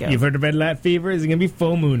Francisco. You've heard of red light fever? Is it going to be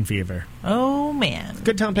full moon fever? Oh, man.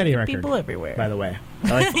 Good Tom Petty record. People everywhere. By the way.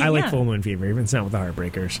 I like full moon fever, even if it's not with the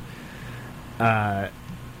Heartbreakers.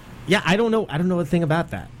 Yeah, I don't know a thing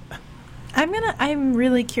about that. I'm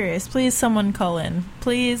really curious. Please, someone call in.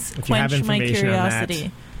 Please quench my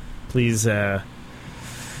curiosity. That, please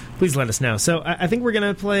let us know. So I think we're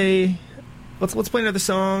gonna play. Let's play another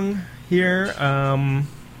song here. I'm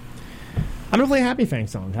gonna play a Happy Fang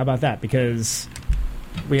song. How about that? Because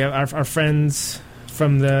we have our friends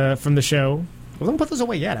from the show. Well, don't put those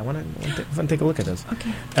away yet. I want to take a look at those.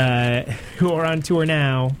 Okay. Who are on tour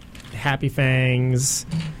now? Happy Fangs.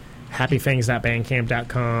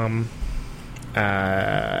 happyfangs.bandcamp.com.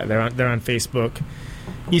 They're on Facebook.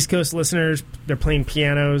 East Coast listeners, they're playing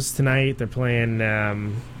pianos tonight. They're playing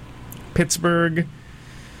Pittsburgh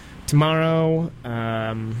tomorrow.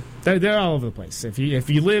 They're all over the place. If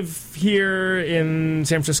you live here in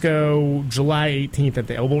San Francisco, July 18th at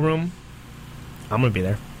the Elbow Room, I'm going to be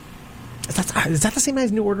there. Is that the same night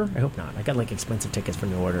as New Order? I hope not. I got expensive tickets for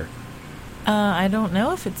New Order. I don't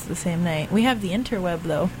know if it's the same night. We have the interweb,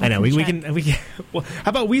 though. I know. We can. Well, how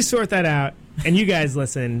about we sort that out, and you guys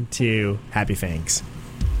listen to Happy Fangs.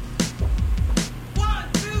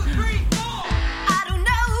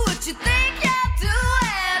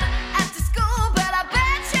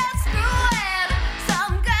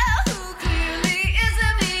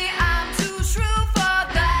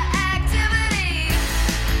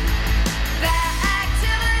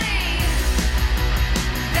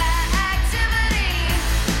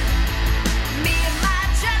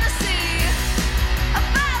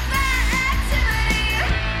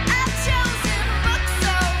 I've chosen books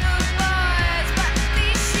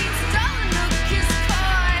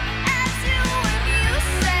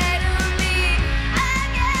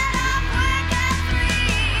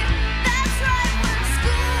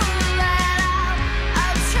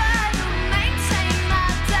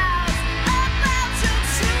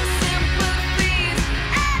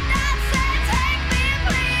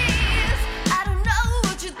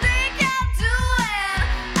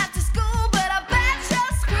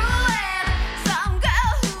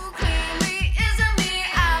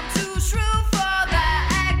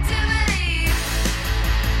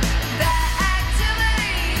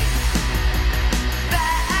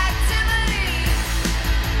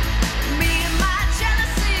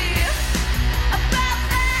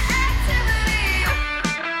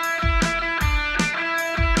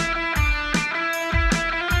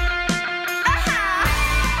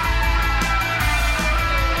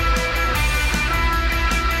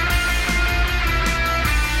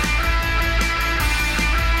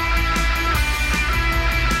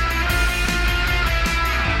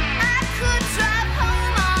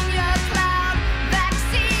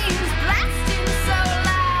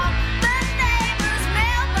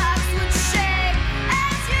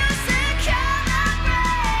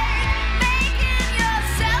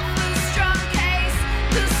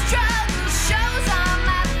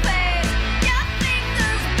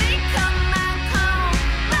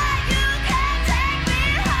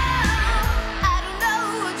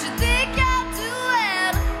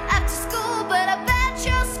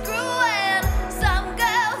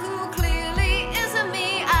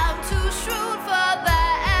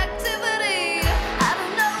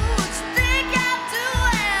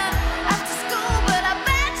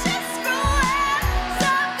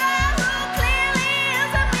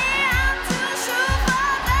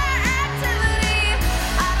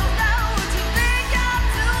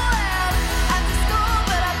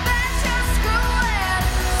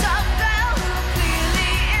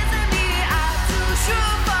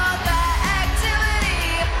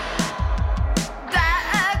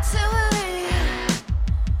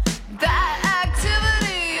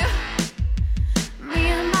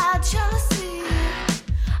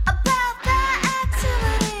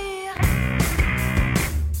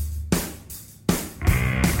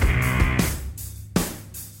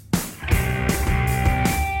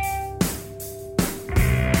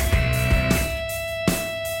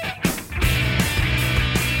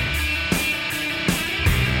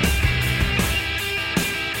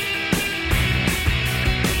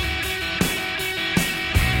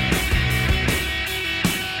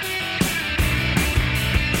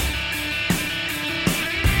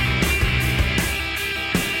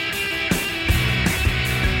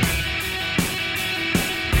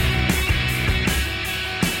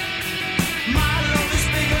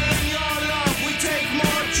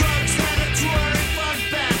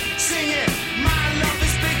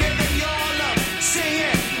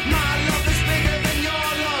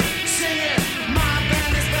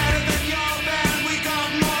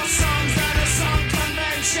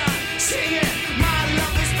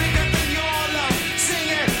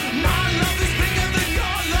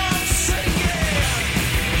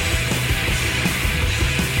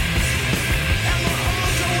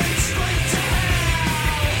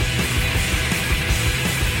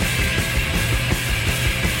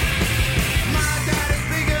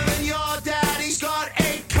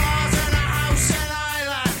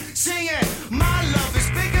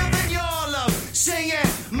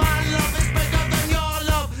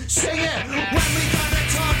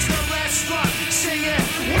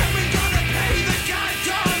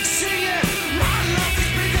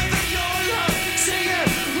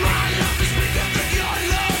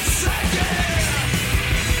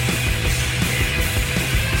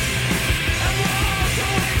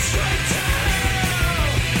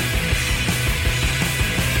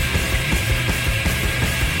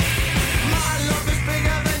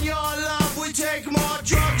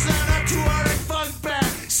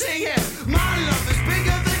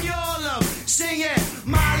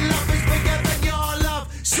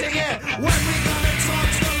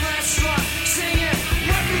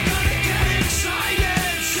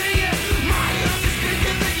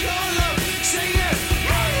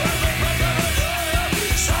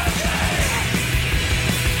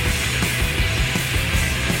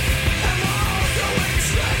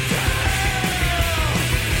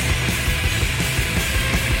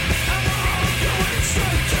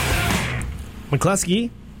McCluskey,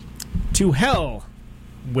 To Hell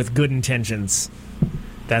with Good Intentions.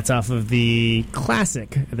 That's off of the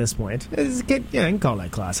classic at this point. I can call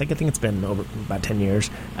that classic. I think it's been over about 10 years.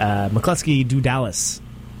 McCluskey Do Dallas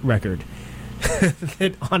record.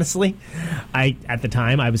 That, honestly, at the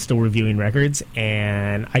time, I was still reviewing records,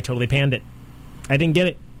 and I totally panned it. I didn't get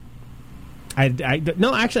it.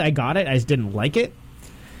 No, actually, I got it. I just didn't like it.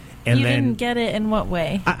 And you then, didn't get it in what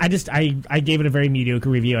way? I gave it a very mediocre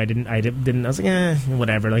review. I was like,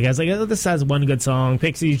 whatever. Like, I was like, oh, this has one good song.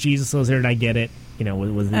 Pixies, Jesus Lizard, I get it. You know,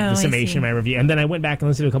 was the summation of my review. And then I went back and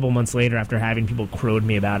listened to it a couple months later after having people crowed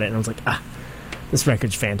me about it, and I was like, this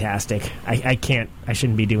record's fantastic. I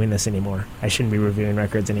shouldn't be doing this anymore. I shouldn't be reviewing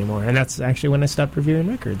records anymore. And that's actually when I stopped reviewing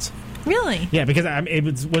records. Really? Yeah, because it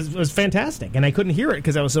was fantastic, and I couldn't hear it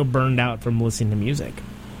because I was so burned out from listening to music.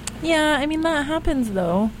 Yeah, I mean, that happens,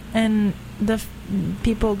 though. And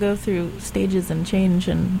people go through stages and change,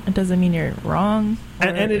 and it doesn't mean you're wrong or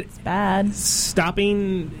and it's bad.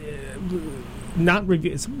 Stopping... not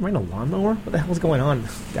review. Is someone riding a lawnmower? What the hell's going on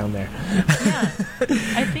down there? Yeah,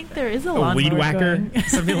 I think there is a lawnmower. A weed whacker, going.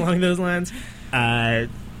 something along those lines.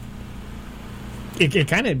 It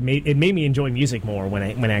kind of made me enjoy music more when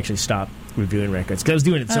I actually stopped reviewing records, because I was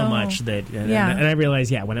doing it so much that, and I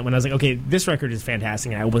realized, when I was like, okay, this record is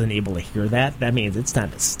fantastic, and I wasn't able to hear that. That means it's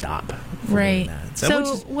time to stop. Right.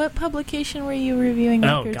 So what publication were you reviewing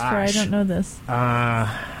records for? I don't know this.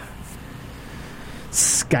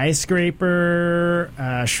 Skyscraper,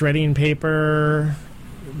 Shredding Paper,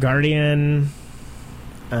 Guardian,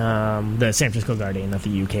 the San Francisco Guardian, not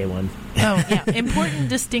the UK one. Oh, yeah. Important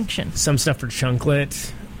distinction. Some stuff for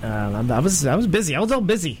Chunklet. I was busy. I was all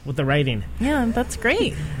busy with the writing. Yeah, that's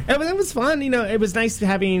great. It was fun. You know, it was nice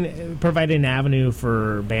providing an avenue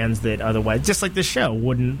for bands that otherwise, just like this show,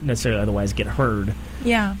 wouldn't necessarily otherwise get heard.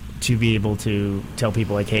 Yeah. To be able to tell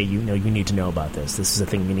people, like, hey, you need to know about this. This is a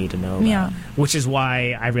thing you need to know about. Yeah. Which is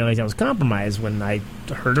why I realized I was compromised when I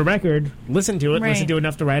heard a record, listened to it, listened to it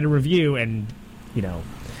enough to write a review, and,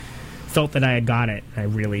 felt that I had got it. I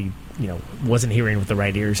really, wasn't hearing with the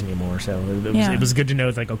right ears anymore. So it was good to know,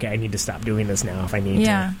 like, okay, I need to stop doing this now if I need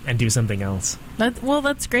to, and do something else.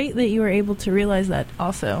 That's great that you were able to realize that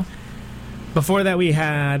also. Before that, we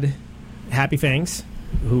had Happy Fangs,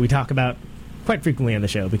 who we talk about quite frequently on the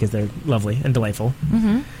show because they're lovely and delightful.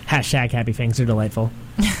 Mm-hmm. # Happy Fangs are delightful.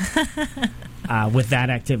 With that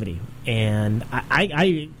activity. And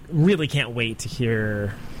I really can't wait to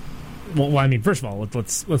hear... Well, I mean, first of all,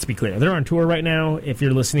 let's be clear. They're on tour right now. If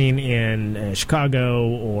you're listening in Chicago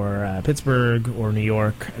or Pittsburgh or New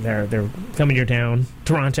York, they're coming to your town.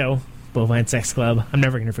 Toronto, Bovine Sex Club. I'm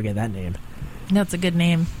never going to forget that name. That's a good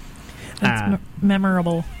name. That's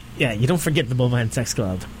memorable. Yeah, you don't forget the Bovine Sex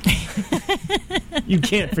Club. You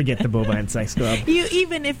can't forget the Bovine Sex Club.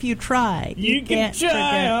 Even if you try. You can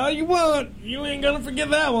try all you want. You ain't going to forget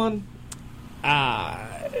that one.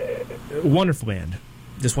 Wonderful band.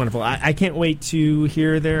 Just wonderful. I can't wait to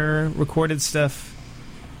hear their recorded stuff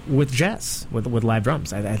with Jess, with live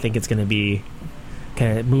drums. I think it's going to be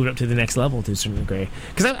kind of moved up to the next level to a certain degree.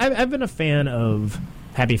 Because I've been a fan of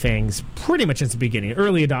Happy Fangs pretty much since the beginning.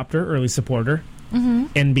 Early adopter, early supporter. Mm-hmm.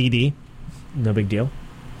 NBD. No big deal.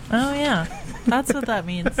 Oh, yeah. That's what that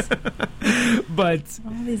means. But...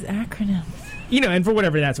 all these acronyms. And for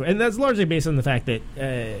whatever that's... And that's largely based on the fact that...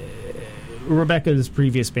 Rebecca's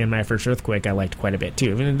previous band, My First Earthquake, I liked quite a bit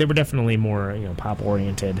too. I mean, they were definitely more, pop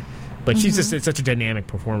oriented, but she's just such a dynamic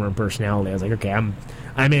performer and personality. I was like, okay, I'm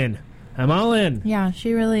in, I'm all in. Yeah,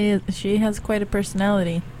 she really is. She has quite a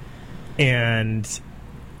personality, and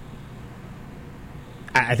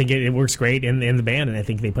I think it works great in the band, and I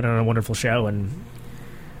think they put on a wonderful show, and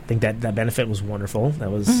I think that benefit was wonderful. That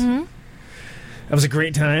was. Mm-hmm. That was a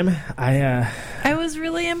great time. I was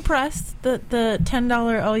really impressed that the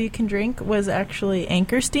 $10 all-you-can-drink was actually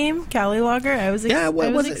Anchor Steam Cali Lager. I was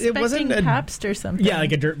expecting Pabst or something. Yeah,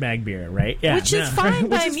 like a dirtbag beer, right? Yeah, which is fine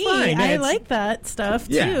by me. Fine. I like that stuff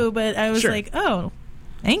too, but I was like, oh,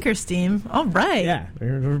 Anchor Steam, all right. Yeah,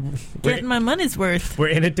 we're getting my money's worth. We're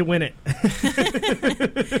in it to win it.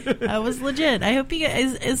 That was legit. I hope you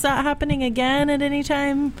guys. Is that happening again at any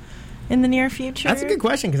time? In the near future? That's a good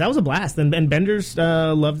question, because that was a blast. And Benders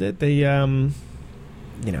loved it. They, that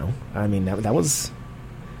was...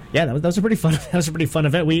 Yeah, that was a pretty fun... That was a pretty fun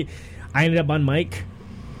event. I ended up on mic.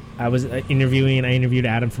 I was interviewed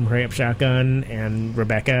Adam from Hurry Up Shotgun and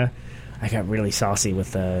Rebecca. I got really saucy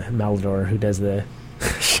with Malador, who does the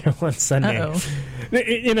show on Sunday. Uh-oh.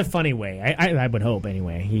 In a funny way. I would hope,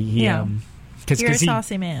 anyway. You're a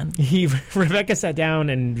saucy man. Rebecca sat down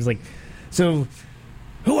and was like, so...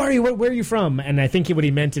 who are you? Where are you from? And I think what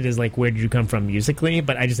he meant it is like, where did you come from musically?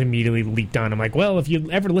 But I just immediately leaped on. I'm like, well, if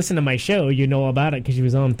you ever listen to my show, you know all about it because she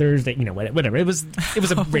was on Thursday. You know, whatever. It was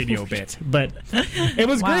a radio bit, but it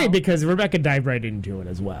was great because Rebecca dived right into it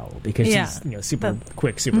as well because she's super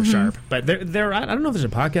quick, super sharp. But there, I don't know if there's a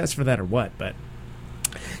podcast for that or what, but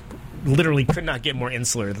literally could not get more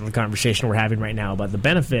insular than the conversation we're having right now about the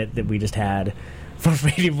benefit that we just had from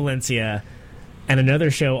Radio Valencia. And another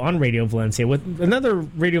show on Radio Valencia with another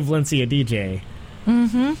Radio Valencia DJ.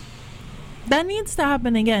 Mm-hmm. That needs to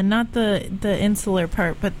happen again. Not the insular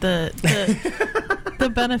part, but the the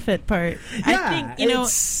benefit part. Yeah, I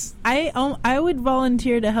think I would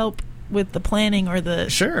volunteer to help with the planning or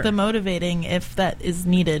the motivating if that is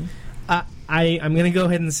needed. I'm going to go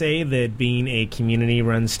ahead and say that being a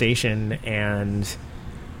community-run station and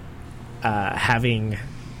having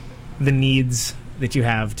the needs that you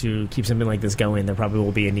have to keep something like this going, there probably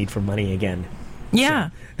will be a need for money again. Yeah.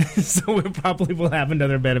 So we probably will have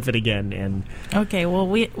another benefit again. And okay, well,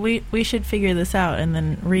 we should figure this out and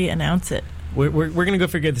then re-announce it. We're going to go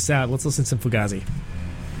figure this out. Let's listen to some Fugazi.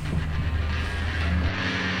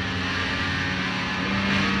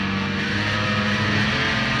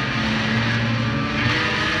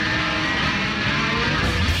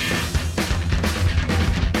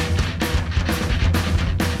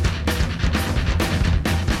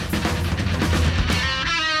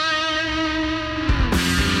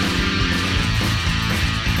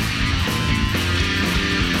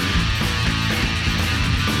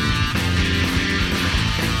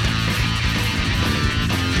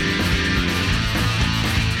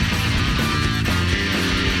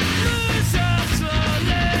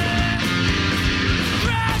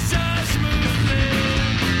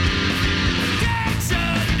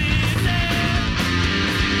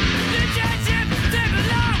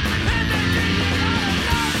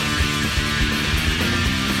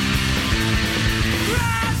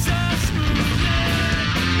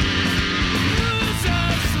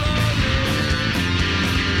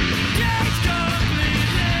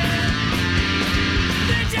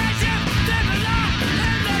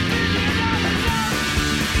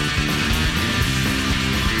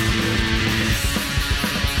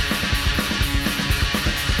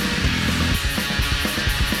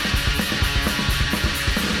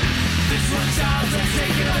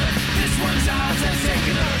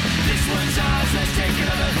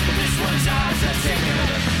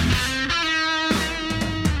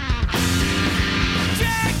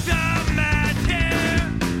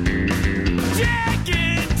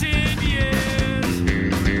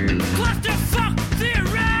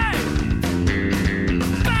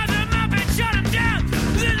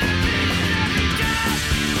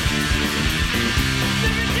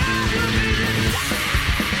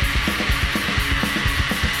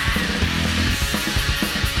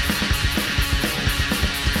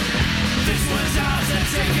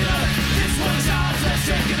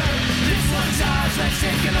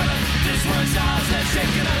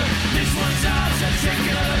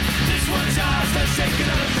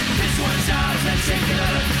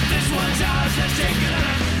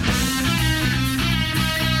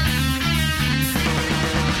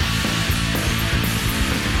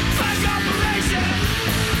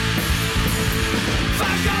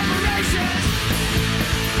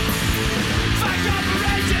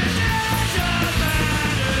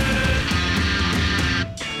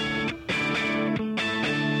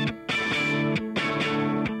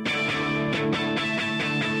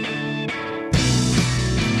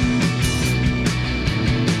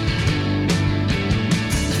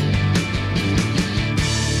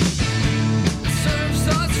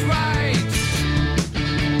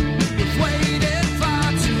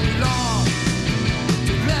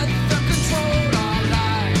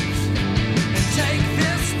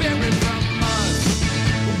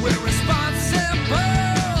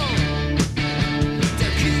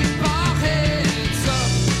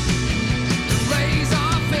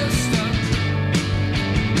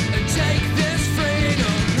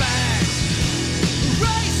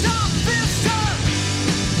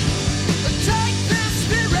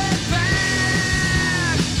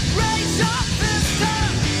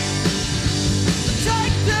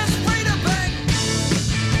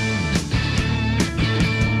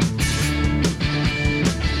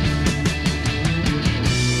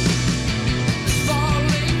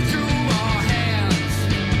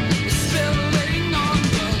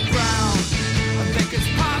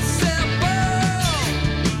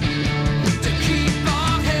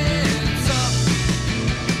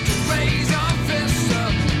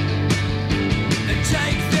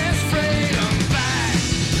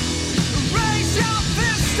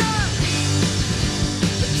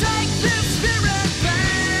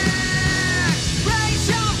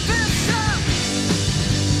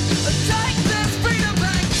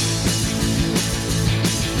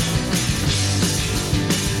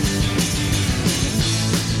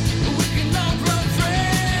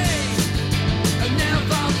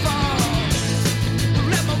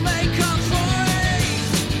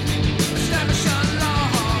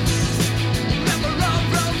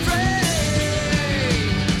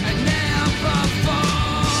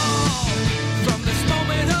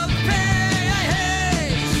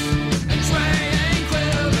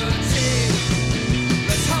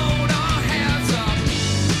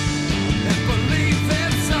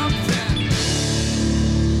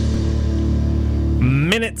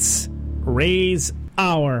 minutes. Raise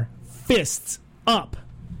our fists up.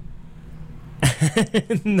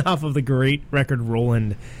 Enough of the great record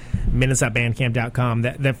Roland. Minutes.bandcamp.com.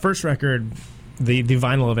 That first record, the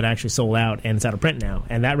vinyl of it actually sold out, and it's out of print now.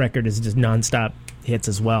 And that record is just nonstop hits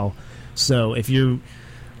as well. So if you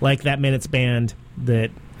like that Minutes band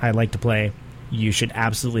that I like to play, you should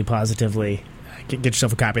absolutely positively get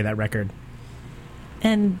yourself a copy of that record.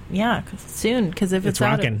 And yeah, soon, because if it's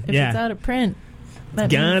rocking. It's out of print,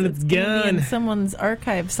 that means It's gone. Be in someone's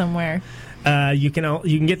archive somewhere. You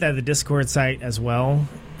can get that at the Discord site as well,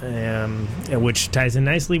 which ties in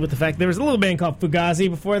nicely with the fact there was a little band called Fugazi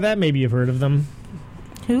before that. Maybe you've heard of them.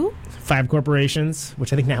 Who? 5 Corporations,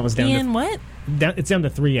 which I think now is down Ian, what? It's down to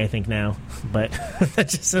 3, I think, now. But that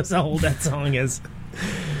just shows how old that song is.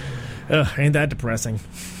 Ugh, ain't that depressing.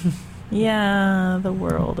 Yeah, the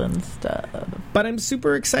world and stuff. But I'm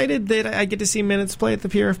super excited that I get to see Minutes play at the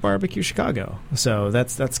PRF Barbecue Chicago. So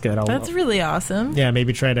that's good. That's really awesome. Yeah,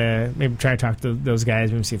 maybe try to talk to those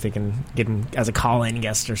guys. Maybe see if they can get them as a call-in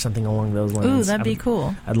guest or something along those lines. Ooh, that'd be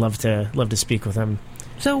cool. I'd love to speak with them.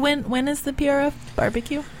 So when is the PRF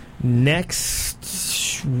Barbecue? Is it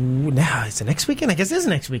next weekend? I guess it is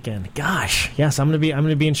next weekend. Gosh, yes, I'm gonna be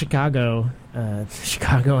in Chicago,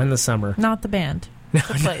 in the summer. Not the band. The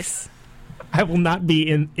place. I will not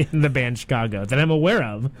be in the band Chicago that I'm aware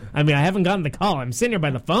of. I mean, I haven't gotten the call. I'm sitting here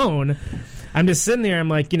by the phone. I'm just sitting there. I'm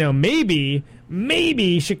like, maybe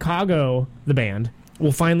Chicago, the band,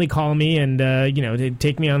 will finally call me and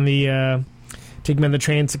take me on the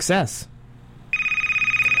train success.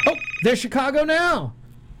 Oh, there's Chicago now.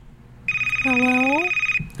 Hello?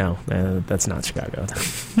 No, that's not Chicago.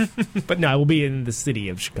 But no, I will be in the city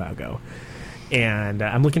of Chicago, and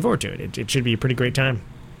I'm looking forward to it. It should be a pretty great time.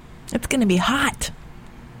 It's going to be hot.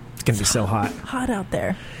 It's going to be so hot. Hot out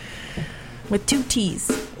there. With 2 T's.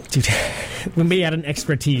 Dude, we may add an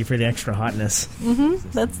extra T for the extra hotness.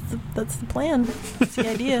 Mm-hmm. That's the plan. That's the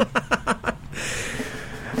idea.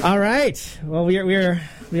 All right. Well, we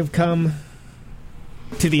have come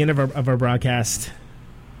to the end of our broadcast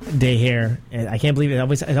day here, and I can't believe it.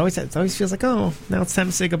 It always feels like, oh, now it's time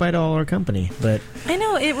to say goodbye to all our company. But I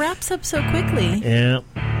know it wraps up so quickly. Yeah.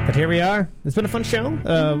 But here we are. It's been a fun show.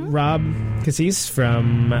 Rob Kassees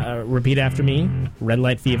from Repeat After Me, Red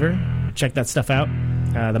Light Fever. Check that stuff out.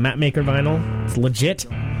 The Map Maker vinyl. It's legit.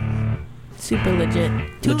 Super legit.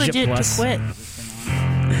 Too legit plus. to quit.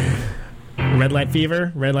 Red Light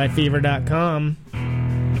Fever, redlightfever.com.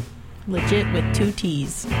 Legit with 2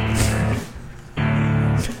 T's.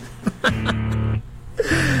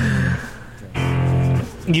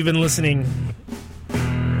 You've been listening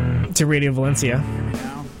to Radio Valencia,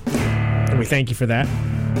 and we thank you for that.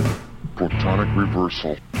 Protonic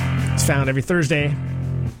Reversal. It's found every Thursday,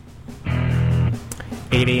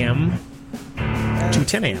 8 a.m. to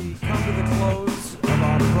 10 a.m. Come to the close of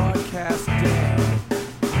our broadcast day.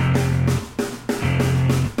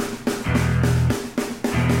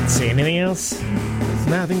 Say anything else?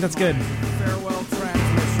 No, I think that's good. Farewell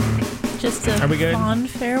transmission. Just a Are we good? fond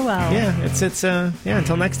farewell. Yeah, it's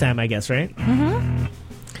until next time, I guess, right? Mm-hmm.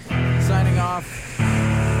 Signing off.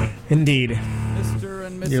 Indeed. Mr.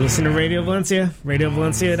 and Mrs. You're listening to Radio Valencia,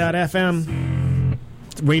 radiovalencia.fm,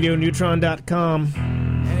 radioneutron.com,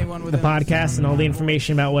 Anyone with the podcast, and all the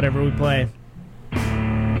information about whatever we play.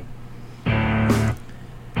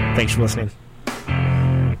 Thanks for listening.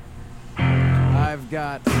 I've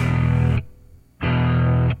got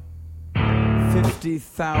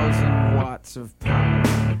 50,000 watts of power.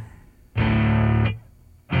 I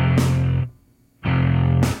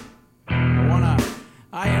want to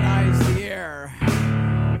ionize the air.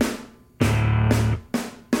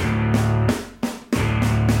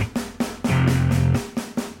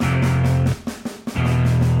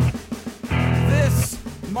 This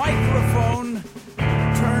microphone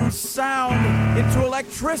turns sound into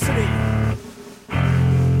electricity.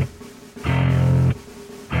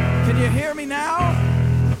 Can you hear me now?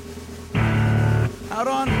 Out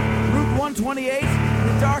on Route 128,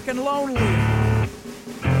 you're dark and lonely.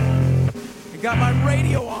 I got my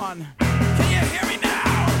radio on. Can you hear me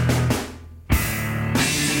now?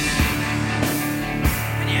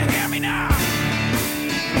 Can you hear me now?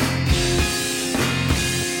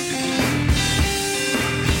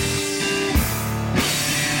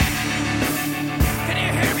 Can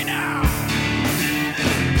you hear me now?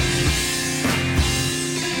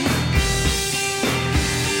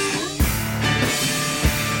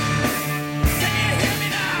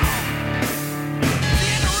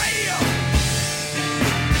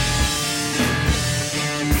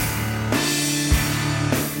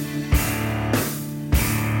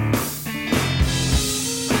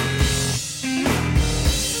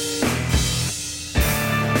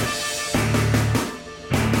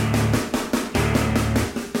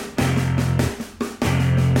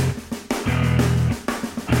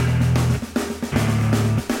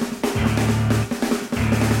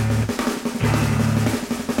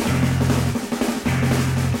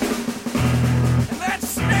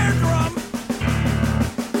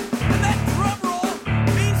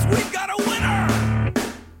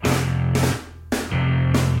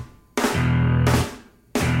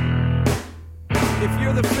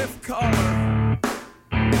 for the fifth caller.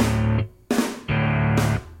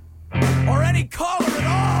 Or any caller at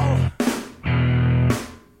all.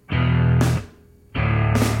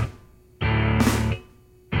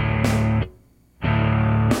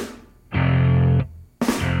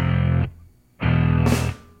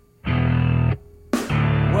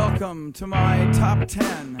 Welcome to my top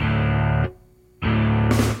 10.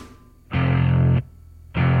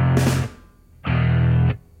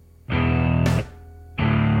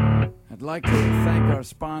 I'd like to thank our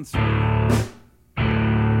sponsor.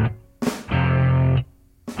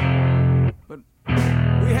 But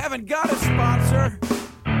we haven't got a sponsor.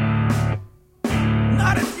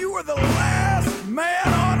 Not if you were the last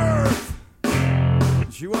man on earth.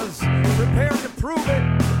 She was prepared to prove it.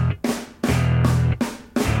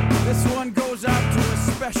 This one goes out to a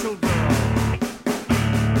special girl.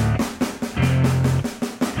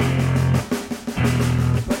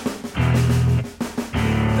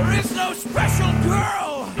 There is no special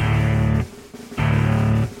girl.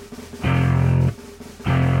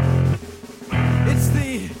 It's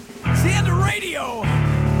the end of radio.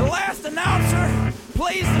 The last announcer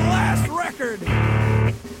plays the last record.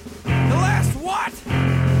 The last what?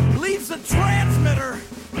 Leaves the transmitter.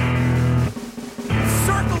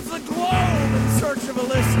 Circles the globe in search of a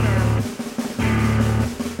listener.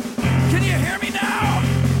 Can you hear me now?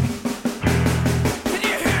 Can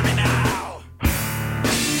you hear me now?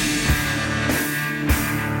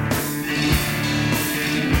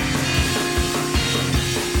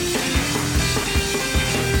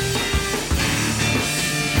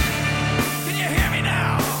 Can you hear me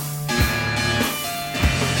now?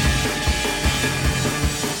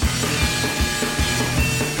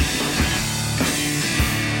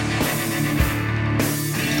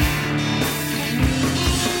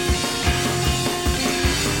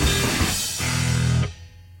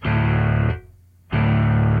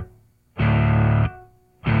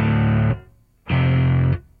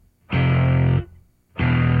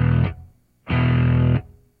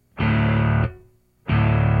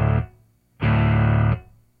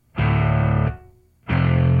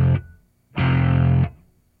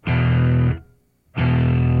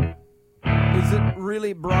 Is it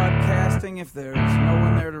really broadcasting if there's no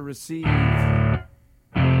one there to receive?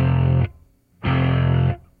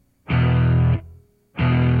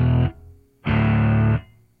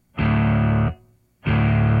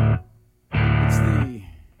 It's the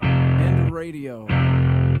end of radio.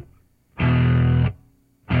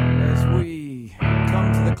 As we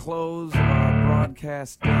come to the close of our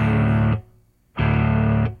broadcast day,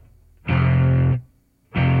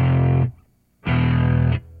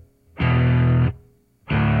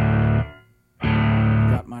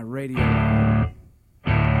 got my radio on.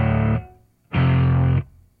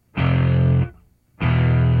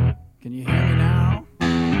 Can you hear me now? Can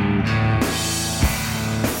you hear me now?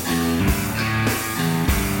 Can you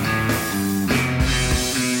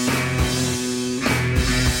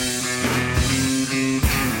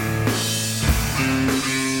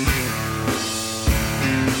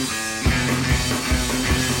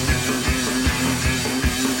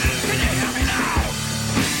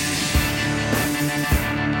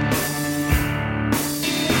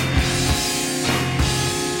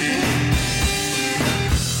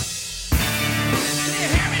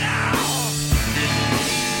hear me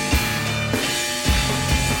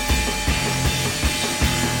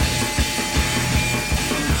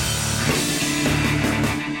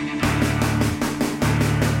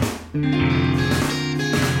now?